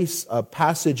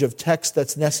passage of text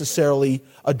that's necessarily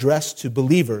addressed to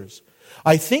believers.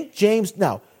 I think James,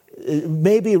 now,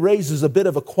 maybe raises a bit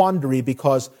of a quandary,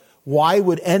 because why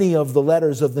would any of the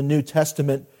letters of the New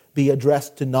Testament be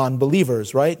addressed to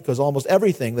non-believers, right? Because almost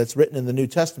everything that's written in the New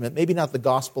Testament, maybe not the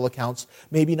gospel accounts,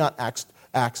 maybe not Acts,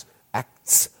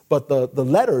 but the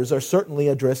letters are certainly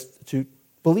addressed to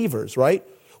believers, right?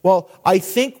 Well, I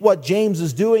think what James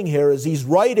is doing here is he's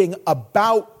writing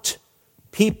about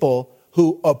people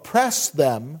who oppress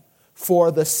them for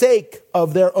the sake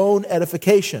of their own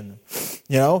edification.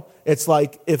 You know, it's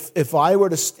like if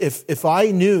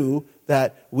I knew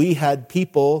that we had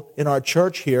people in our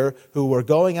church here who were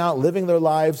going out, living their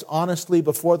lives honestly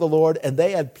before the Lord, and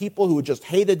they had people who just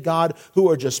hated God, who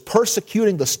were just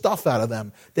persecuting the stuff out of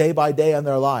them day by day in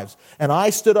their lives. And I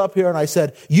stood up here and I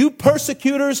said, you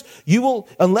persecutors, you will,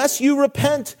 unless you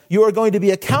repent, you are going to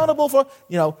be accountable for,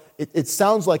 it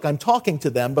sounds like I'm talking to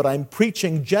them, but I'm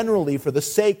preaching generally for the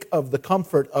sake of the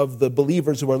comfort of the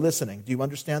believers who are listening. Do you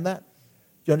understand that?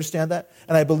 Do you understand that?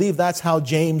 And I believe that's how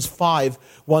James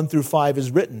 5, 1 through 5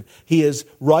 is written. He is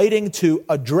writing to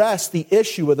address the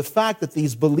issue of the fact that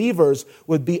these believers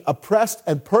would be oppressed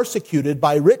and persecuted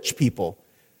by rich people.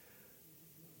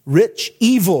 Rich,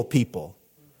 evil people.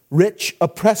 Rich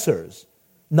oppressors.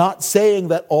 Not saying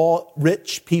that all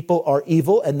rich people are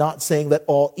evil, and not saying that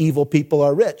all evil people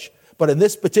are rich. But in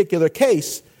this particular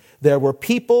case, there were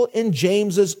people in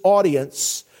James's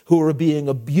audience who were being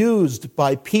abused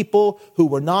by people who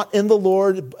were not in the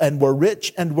Lord and were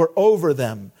rich and were over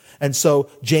them. And so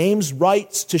James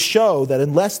writes to show that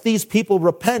unless these people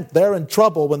repent, they're in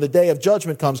trouble when the day of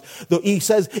judgment comes. He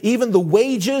says even the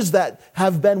wages that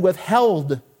have been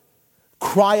withheld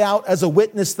cry out as a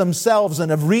witness themselves and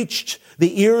have reached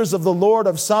the ears of the Lord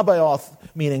of Sabaoth,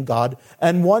 meaning God.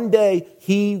 And one day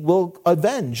he will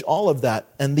avenge all of that.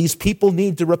 And these people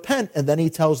need to repent. And then he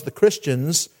tells the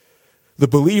Christians, the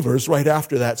believers, right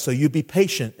after that, so you be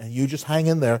patient and you just hang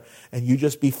in there and you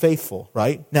just be faithful,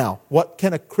 right? Now, what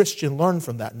can a Christian learn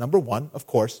from that? Number one, of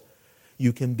course,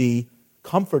 you can be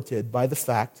comforted by the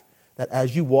fact that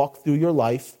as you walk through your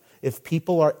life, if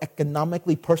people are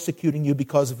economically persecuting you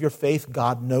because of your faith,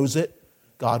 God knows it.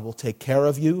 God will take care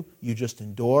of you. You just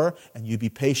endure and you be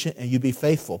patient and you be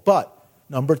faithful. But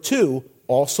number two,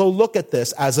 also look at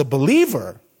this as a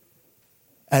believer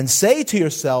and say to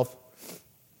yourself,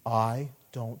 I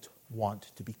don't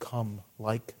want to become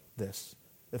like this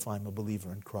if I'm a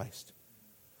believer in Christ.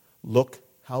 Look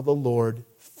how the Lord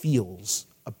feels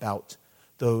about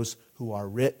those who are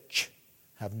rich,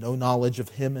 have no knowledge of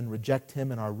Him and reject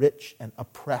Him, and are rich and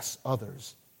oppress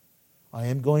others. I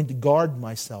am going to guard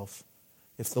myself.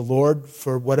 If the Lord,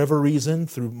 for whatever reason,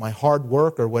 through my hard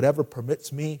work or whatever,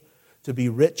 permits me to be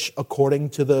rich according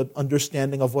to the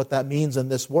understanding of what that means in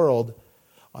this world,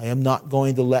 I am not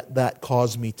going to let that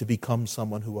cause me to become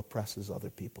someone who oppresses other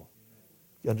people.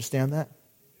 You understand that?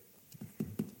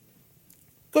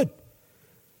 Good.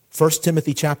 1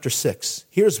 Timothy chapter 6.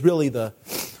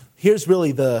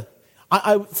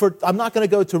 I'm not going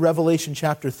to go to Revelation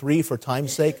chapter 3 for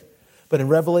time's sake, but in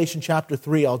Revelation chapter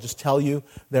 3, I'll just tell you,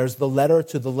 there's the letter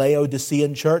to the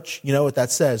Laodicean church. You know what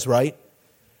that says, right?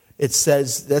 It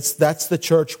says, that's the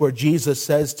church where Jesus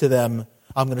says to them,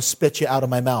 I'm going to spit you out of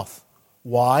my mouth.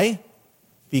 Why?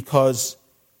 Because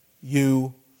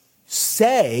you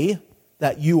say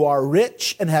that you are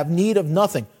rich and have need of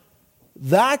nothing.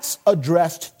 That's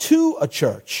addressed to a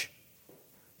church.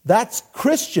 That's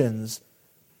Christians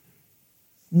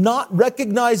not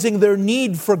recognizing their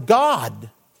need for God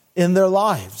in their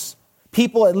lives.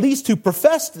 People, at least who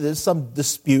profess, there's some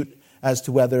dispute as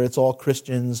to whether it's all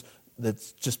Christians,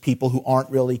 that's just people who aren't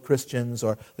really Christians,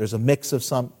 or there's a mix of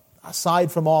some.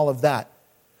 Aside from all of that,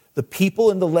 the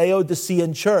people in the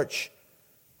Laodicean church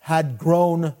had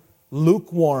grown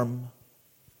lukewarm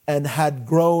and had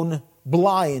grown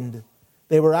blind.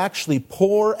 They were actually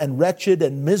poor and wretched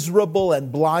and miserable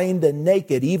and blind and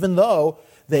naked, even though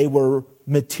they were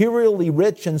materially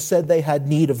rich and said they had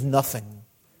need of nothing.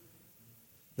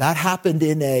 That happened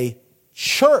in a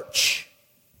church.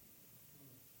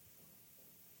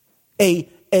 A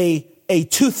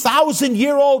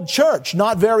 2,000-year-old church,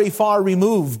 not very far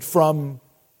removed from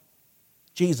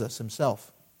Jesus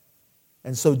himself.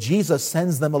 And so Jesus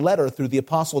sends them a letter through the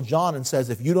Apostle John and says,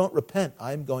 if you don't repent,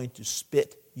 I'm going to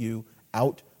spit you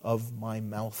out of my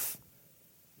mouth.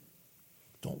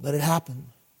 Don't let it happen.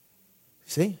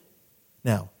 See?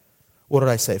 Now, what did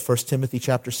I say? 1 Timothy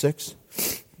chapter 6?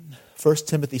 1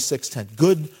 Timothy 6:10.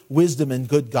 Good wisdom and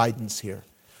good guidance here.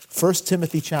 1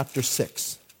 Timothy chapter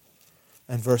 6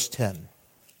 and verse 10.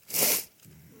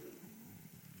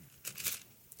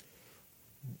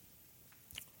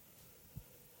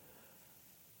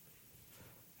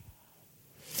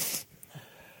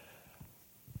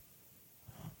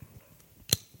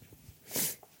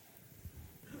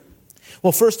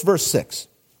 Well, first verse 6.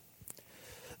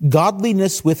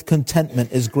 Godliness with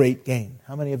contentment is great gain.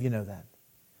 How many of you know that?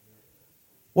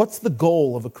 What's the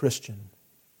goal of a Christian?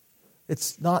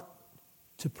 It's not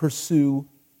to pursue.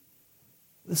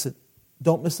 Listen,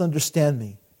 don't misunderstand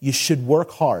me. You should work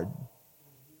hard.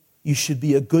 You should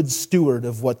be a good steward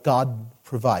of what God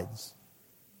provides.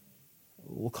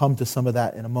 We'll come to some of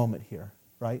that in a moment here,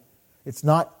 right? It's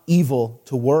not evil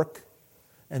to work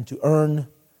and to earn,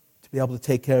 to be able to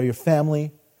take care of your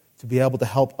family, to be able to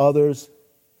help others.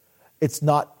 It's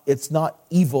not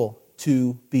evil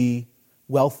to be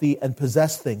wealthy and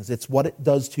possess things. It's what it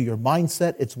does to your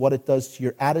mindset. It's what it does to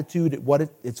your attitude.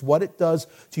 It's what it does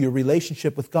to your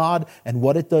relationship with God and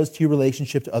what it does to your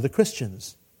relationship to other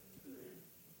Christians.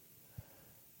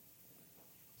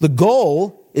 The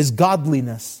goal is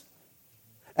godliness.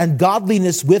 And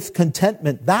godliness with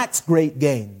contentment, that's great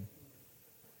gain.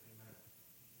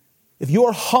 If you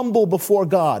are humble before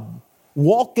God,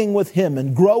 walking with Him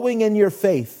and growing in your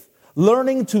faith,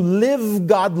 learning to live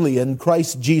godly in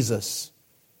Christ Jesus,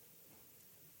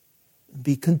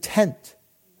 be content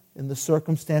in the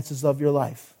circumstances of your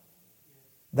life.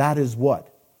 That is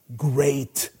what?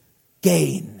 Great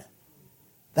gain.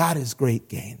 That is great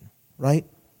gain, right?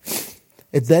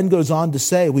 It then goes on to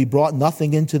say, we brought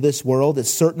nothing into this world. It's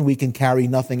certain we can carry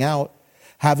nothing out.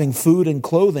 Having food and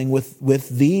clothing, with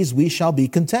these we shall be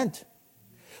content.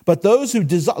 But those who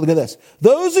desire, look at this,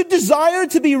 those who desire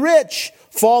to be rich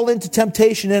fall into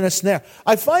temptation and a snare.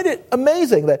 I find it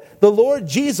amazing that the Lord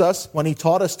Jesus, when He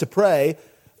taught us to pray,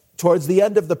 towards the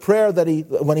end of the prayer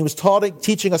when He was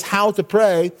teaching us how to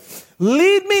pray,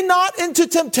 lead me not into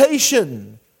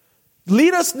temptation.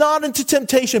 Lead us not into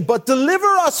temptation, but deliver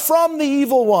us from the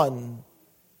evil one.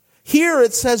 Here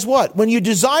it says what? When you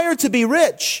desire to be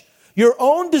rich, your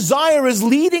own desire is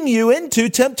leading you into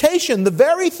temptation, the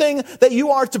very thing that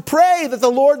you are to pray that the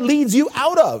Lord leads you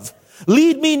out of.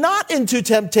 Lead me not into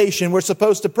temptation, we're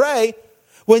supposed to pray.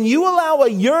 When you allow a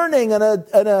yearning and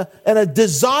a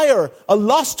desire, a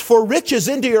lust for riches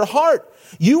into your heart,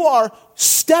 you are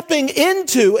stepping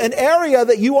into an area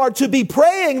that you are to be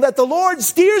praying that the Lord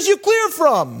steers you clear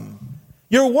from.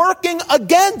 You're working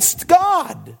against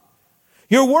God.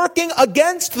 You're working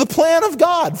against the plan of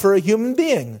God for a human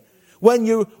being. When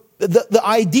the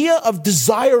idea of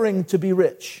desiring to be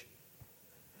rich,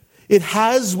 it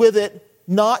has with it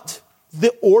not the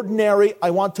ordinary,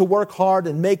 I want to work hard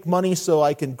and make money so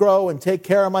I can grow and take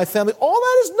care of my family. All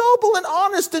that is noble and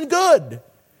honest and good,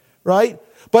 right?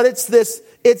 But it's this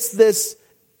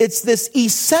It's this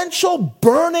essential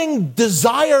burning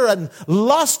desire and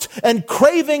lust and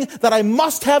craving that I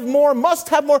must have more, must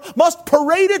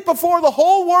parade it before the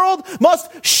whole world,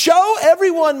 must show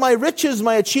everyone my riches,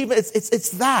 my achievement. It's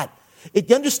that.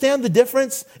 You understand the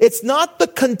difference? It's not the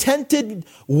contented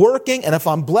working, and if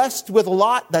I'm blessed with a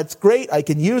lot, that's great, I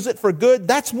can use it for good.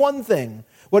 That's one thing.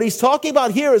 What he's talking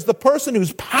about here is the person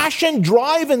whose passion,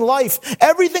 drive in life,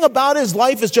 everything about his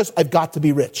life is just, I've got to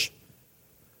be rich.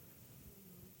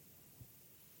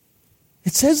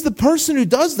 It says the person who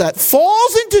does that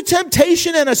falls into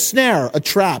temptation and a snare, a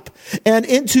trap, and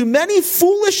into many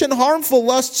foolish and harmful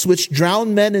lusts which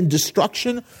drown men in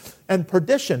destruction and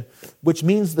perdition, which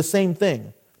means the same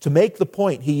thing. To make the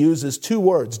point, he uses two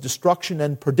words, destruction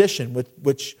and perdition,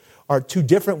 which are two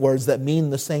different words that mean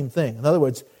the same thing. In other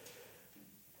words,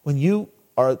 when you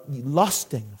are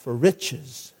lusting for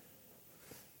riches,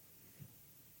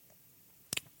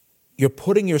 you're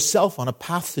putting yourself on a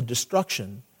path to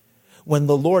destruction. When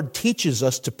the Lord teaches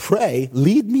us to pray,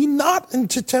 lead me not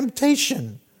into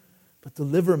temptation, but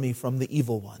deliver me from the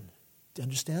evil one. Do you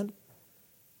understand?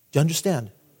 Do you understand?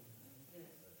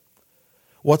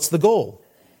 What's the goal?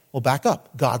 Well, back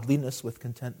up. Godliness with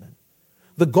contentment.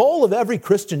 The goal of every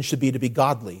Christian should be to be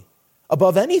godly.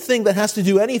 Above anything that has to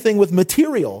do anything with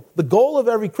material, the goal of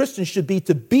every Christian should be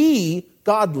to be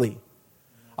godly.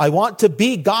 I want to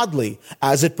be godly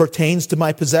as it pertains to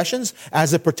my possessions,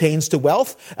 as it pertains to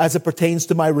wealth, as it pertains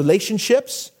to my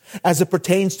relationships, as it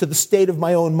pertains to the state of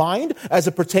my own mind, as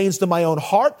it pertains to my own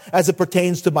heart, as it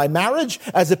pertains to my marriage,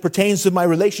 as it pertains to my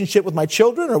relationship with my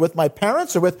children or with my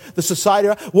parents or with the society.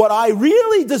 What I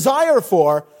really desire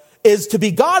for is to be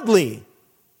godly.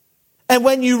 And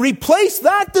when you replace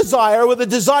that desire with a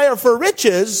desire for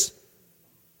riches,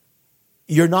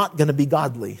 you're not going to be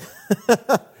godly.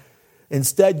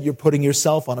 Instead, you're putting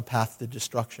yourself on a path to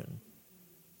destruction.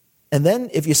 And then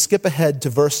if you skip ahead to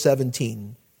verse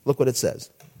 17, look what it says.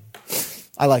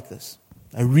 I like this.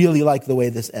 I really like the way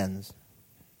this ends.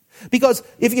 Because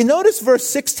if you notice verse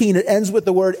 16, it ends with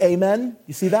the word amen.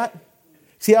 You see that?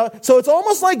 See how? So it's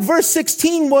almost like verse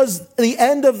 16 was the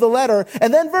end of the letter.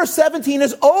 And then verse 17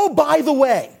 is, oh, by the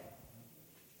way.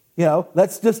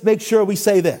 Let's just make sure we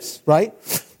say this, right?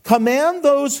 Command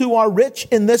those who are rich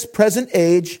in this present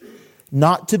age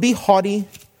not to be haughty,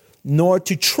 nor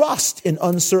to trust in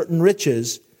uncertain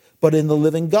riches, but in the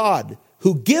living God,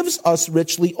 who gives us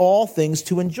richly all things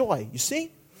to enjoy. You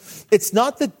see? It's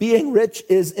not that being rich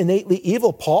is innately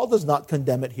evil. Paul does not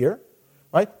condemn it here.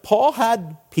 Right? Paul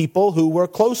had people who were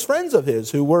close friends of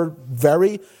his, who were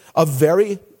of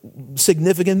very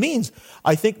significant means.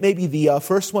 I think maybe the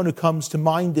first one who comes to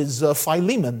mind is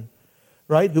Philemon,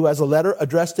 right? Who has a letter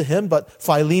addressed to him, but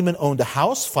Philemon owned a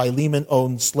house. Philemon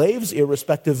owned slaves,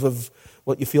 irrespective of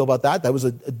what you feel about that. That was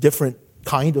a different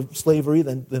kind of slavery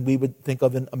than we would think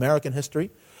of in American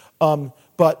history.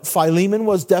 But Philemon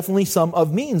was definitely some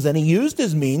of means, and he used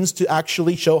his means to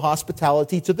actually show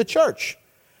hospitality to the church.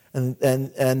 And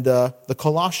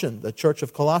the church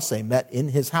of Colossae met in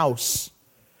his house.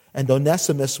 And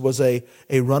Onesimus was a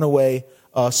runaway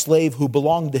slave who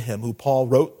belonged to him, who Paul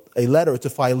wrote a letter to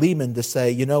Philemon to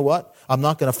say, you know what, I'm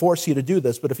not going to force you to do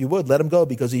this, but if you would, let him go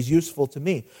because he's useful to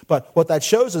me. But what that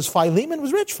shows is Philemon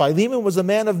was rich. Philemon was a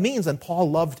man of means, and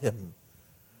Paul loved him.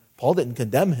 Paul didn't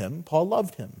condemn him. Paul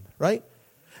loved him, right?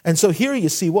 And so here you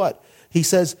see what? He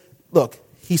says,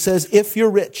 if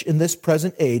you're rich in this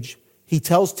present age, he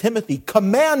tells Timothy,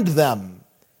 command them,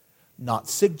 not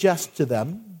suggest to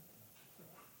them,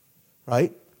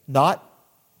 right? Not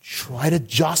try to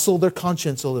jostle their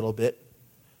conscience a little bit.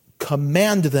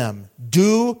 Command them.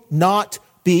 Do not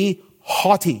be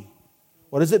haughty.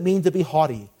 What does it mean to be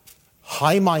haughty?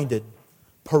 High-minded,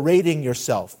 parading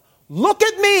yourself. Look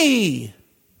at me!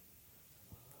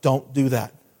 Don't do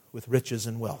that with riches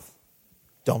and wealth.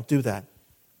 Don't do that.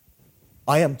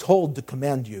 I am told to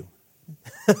command you.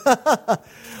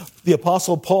 The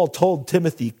Apostle Paul told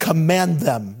Timothy, command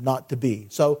them not to be.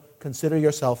 So consider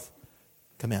yourself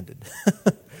commanded.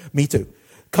 Me too.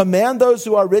 Command those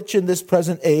who are rich in this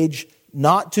present age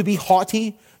not to be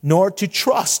haughty, nor to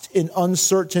trust in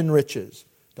uncertain riches.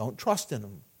 Don't trust in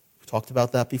them. We've talked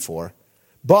about that before.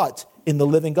 But in the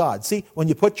living God. See, when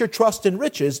you put your trust in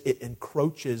riches, it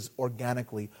encroaches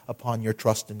organically upon your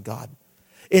trust in God.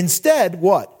 Instead,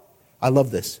 what? I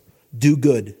love this. Do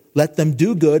good. Let them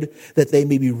do good, that they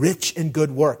may be rich in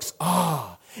good works.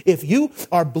 If you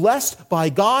are blessed by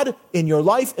God in your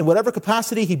life, in whatever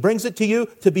capacity He brings it to you,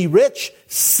 to be rich,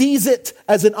 seize it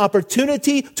as an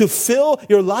opportunity to fill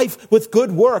your life with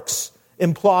good works,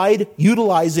 implied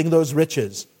utilizing those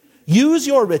riches. Use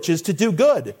your riches to do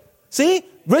good. See,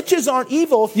 riches aren't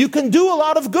evil. You can do a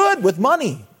lot of good with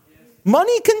money.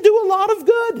 Money can do a lot of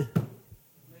good.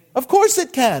 Of course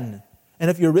it can. And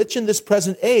if you're rich in this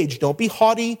present age, don't be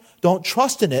haughty, don't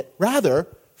trust in it. Rather,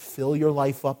 fill your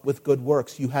life up with good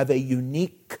works. You have a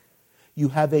unique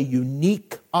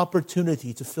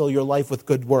opportunity to fill your life with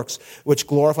good works, which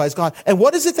glorifies God. And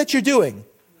what is it that you're doing?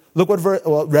 Look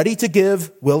what ready to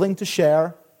give, willing to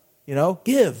share.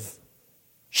 Give.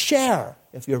 Share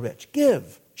if you're rich.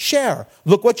 Give. Share.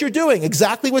 Look what you're doing.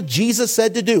 Exactly what Jesus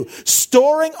said to do.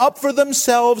 Storing up for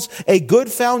themselves a good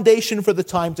foundation for the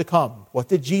time to come. What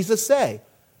did Jesus say?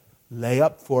 Lay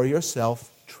up for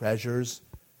yourself treasures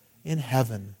in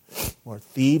heaven, where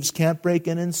thieves can't break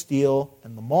in and steal,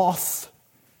 and the moth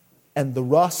and the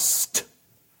rust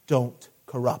don't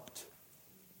corrupt.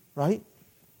 Right?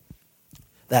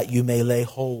 That you may lay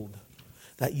hold,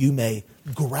 that you may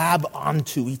grab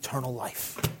onto eternal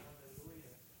life.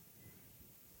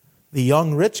 The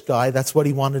young rich guy, that's what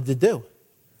he wanted to do.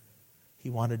 He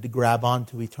wanted to grab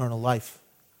onto eternal life.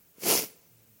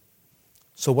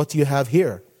 So what do you have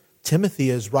here?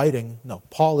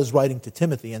 Paul is writing to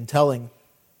Timothy and telling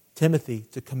Timothy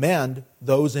to command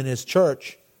those in his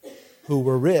church who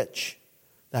were rich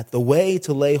that the way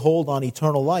to lay hold on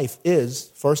eternal life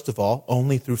is, first of all,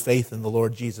 only through faith in the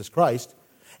Lord Jesus Christ.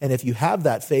 And if you have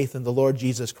that faith in the Lord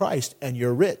Jesus Christ and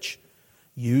you're rich,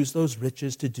 use those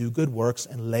riches to do good works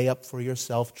and lay up for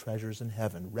yourself treasures in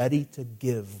heaven, ready to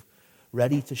give,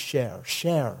 ready to share.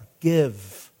 Share,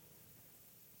 give.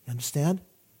 You understand?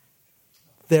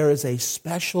 There is a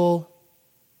special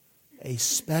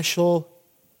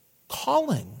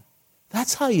calling.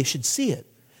 That's how you should see it.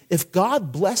 If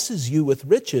God blesses you with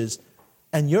riches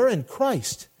and you're in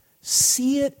Christ,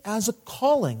 see it as a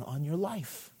calling on your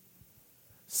life.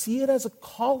 See it as a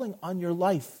calling on your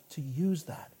life to use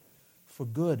that for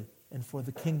good and for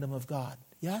the kingdom of God.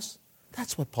 Yes?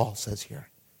 That's what Paul says here.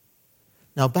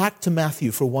 Now back to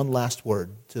Matthew for one last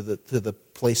word, to the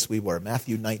place we were,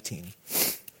 Matthew 19.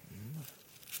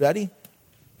 Ready?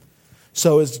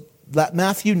 So is that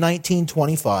Matthew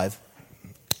 19:25.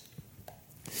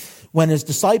 When his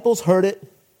disciples heard it,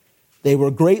 they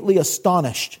were greatly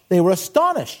astonished. They were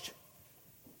astonished.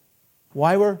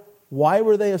 Why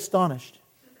were they astonished?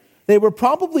 They were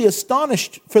probably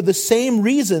astonished for the same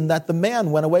reason that the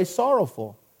man went away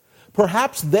sorrowful.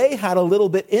 Perhaps they had a little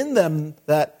bit in them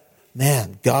that,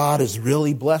 man, God has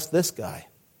really blessed this guy.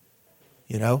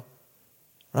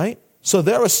 Right? So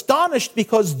they're astonished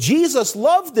because Jesus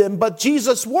loved him, but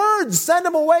Jesus' words sent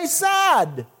him away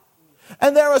sad.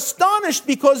 And they're astonished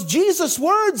because Jesus'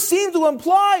 words seem to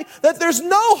imply that there's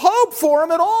no hope for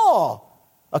him at all.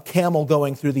 A camel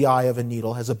going through the eye of a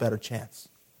needle has a better chance.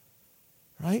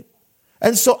 Right?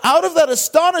 And so out of that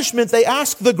astonishment, they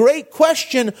ask the great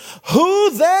question, who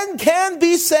then can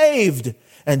be saved?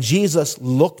 And Jesus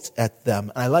looked at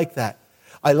them. And I like that.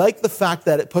 I like the fact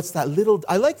that it puts I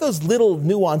like those little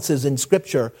nuances in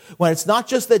Scripture when it's not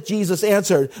just that Jesus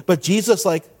answered, but Jesus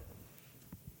he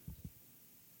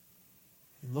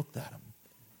looked at him.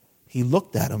 He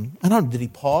looked at him. I don't know, did he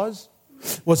pause?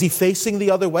 Was he facing the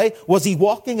other way? Was he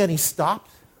walking and he stopped?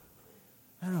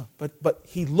 I don't know, but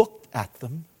he looked at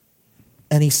them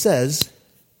and he says,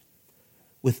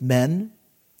 with men,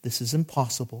 this is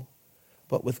impossible,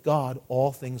 but with God,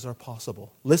 all things are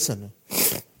possible. Listen.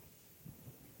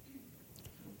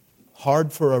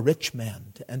 Hard for a rich man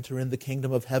to enter in the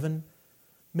kingdom of heaven.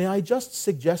 May I just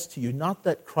suggest to you, not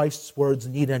that Christ's words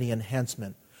need any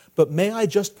enhancement, but may I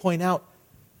just point out,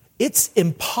 it's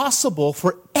impossible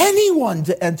for anyone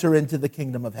to enter into the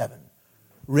kingdom of heaven.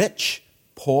 Rich,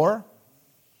 poor,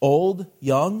 old,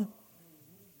 young.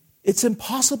 It's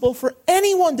impossible for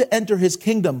anyone to enter his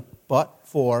kingdom, but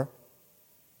for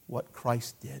what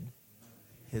Christ did,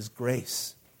 his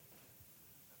grace.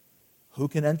 Who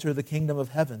can enter the kingdom of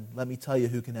heaven? Let me tell you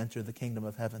who can enter the kingdom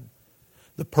of heaven.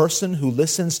 The person who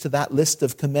listens to that list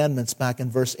of commandments back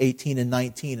in verse 18 and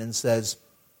 19 and says,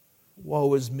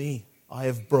 woe is me. I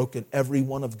have broken every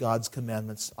one of God's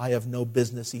commandments. I have no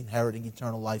business inheriting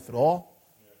eternal life at all.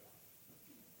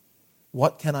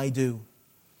 What can I do?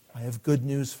 I have good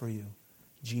news for you.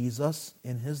 Jesus,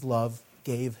 in his love,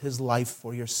 gave his life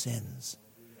for your sins.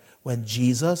 When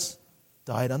Jesus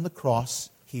died on the cross,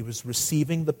 he was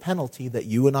receiving the penalty that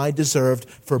you and I deserved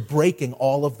for breaking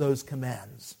all of those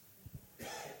commands.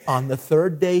 On the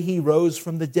third day, he rose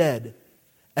from the dead.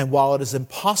 And while it is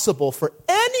impossible for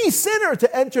any sinner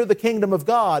to enter the kingdom of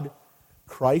God,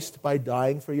 Christ, by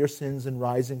dying for your sins and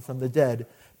rising from the dead,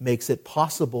 makes it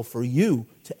possible for you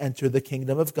to enter the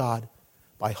kingdom of God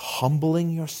by humbling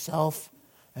yourself,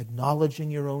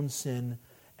 acknowledging your own sin,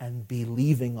 and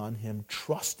believing on him,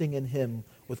 trusting in him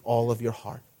with all of your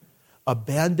heart.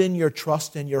 Abandon your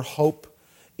trust and your hope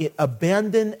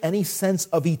Abandon any sense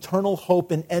of eternal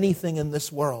hope in anything in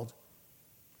this world.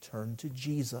 Turn to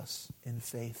Jesus in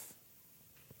faith.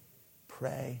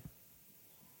 Pray.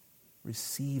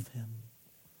 Receive Him.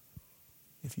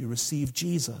 If you receive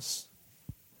Jesus,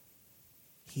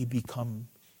 He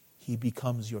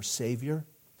becomes your Savior.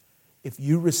 If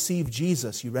you receive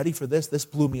Jesus, you ready for this? This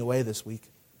blew me away this week.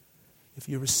 If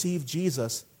you receive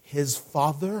Jesus, His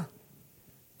Father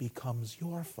becomes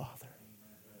your Father.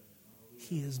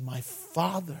 He is my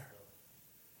Father,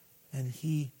 and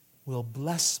He will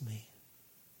bless me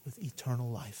with eternal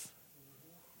life.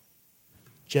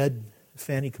 Jed,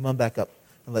 Fanny, come on back up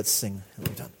and let's sing. And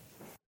we're done.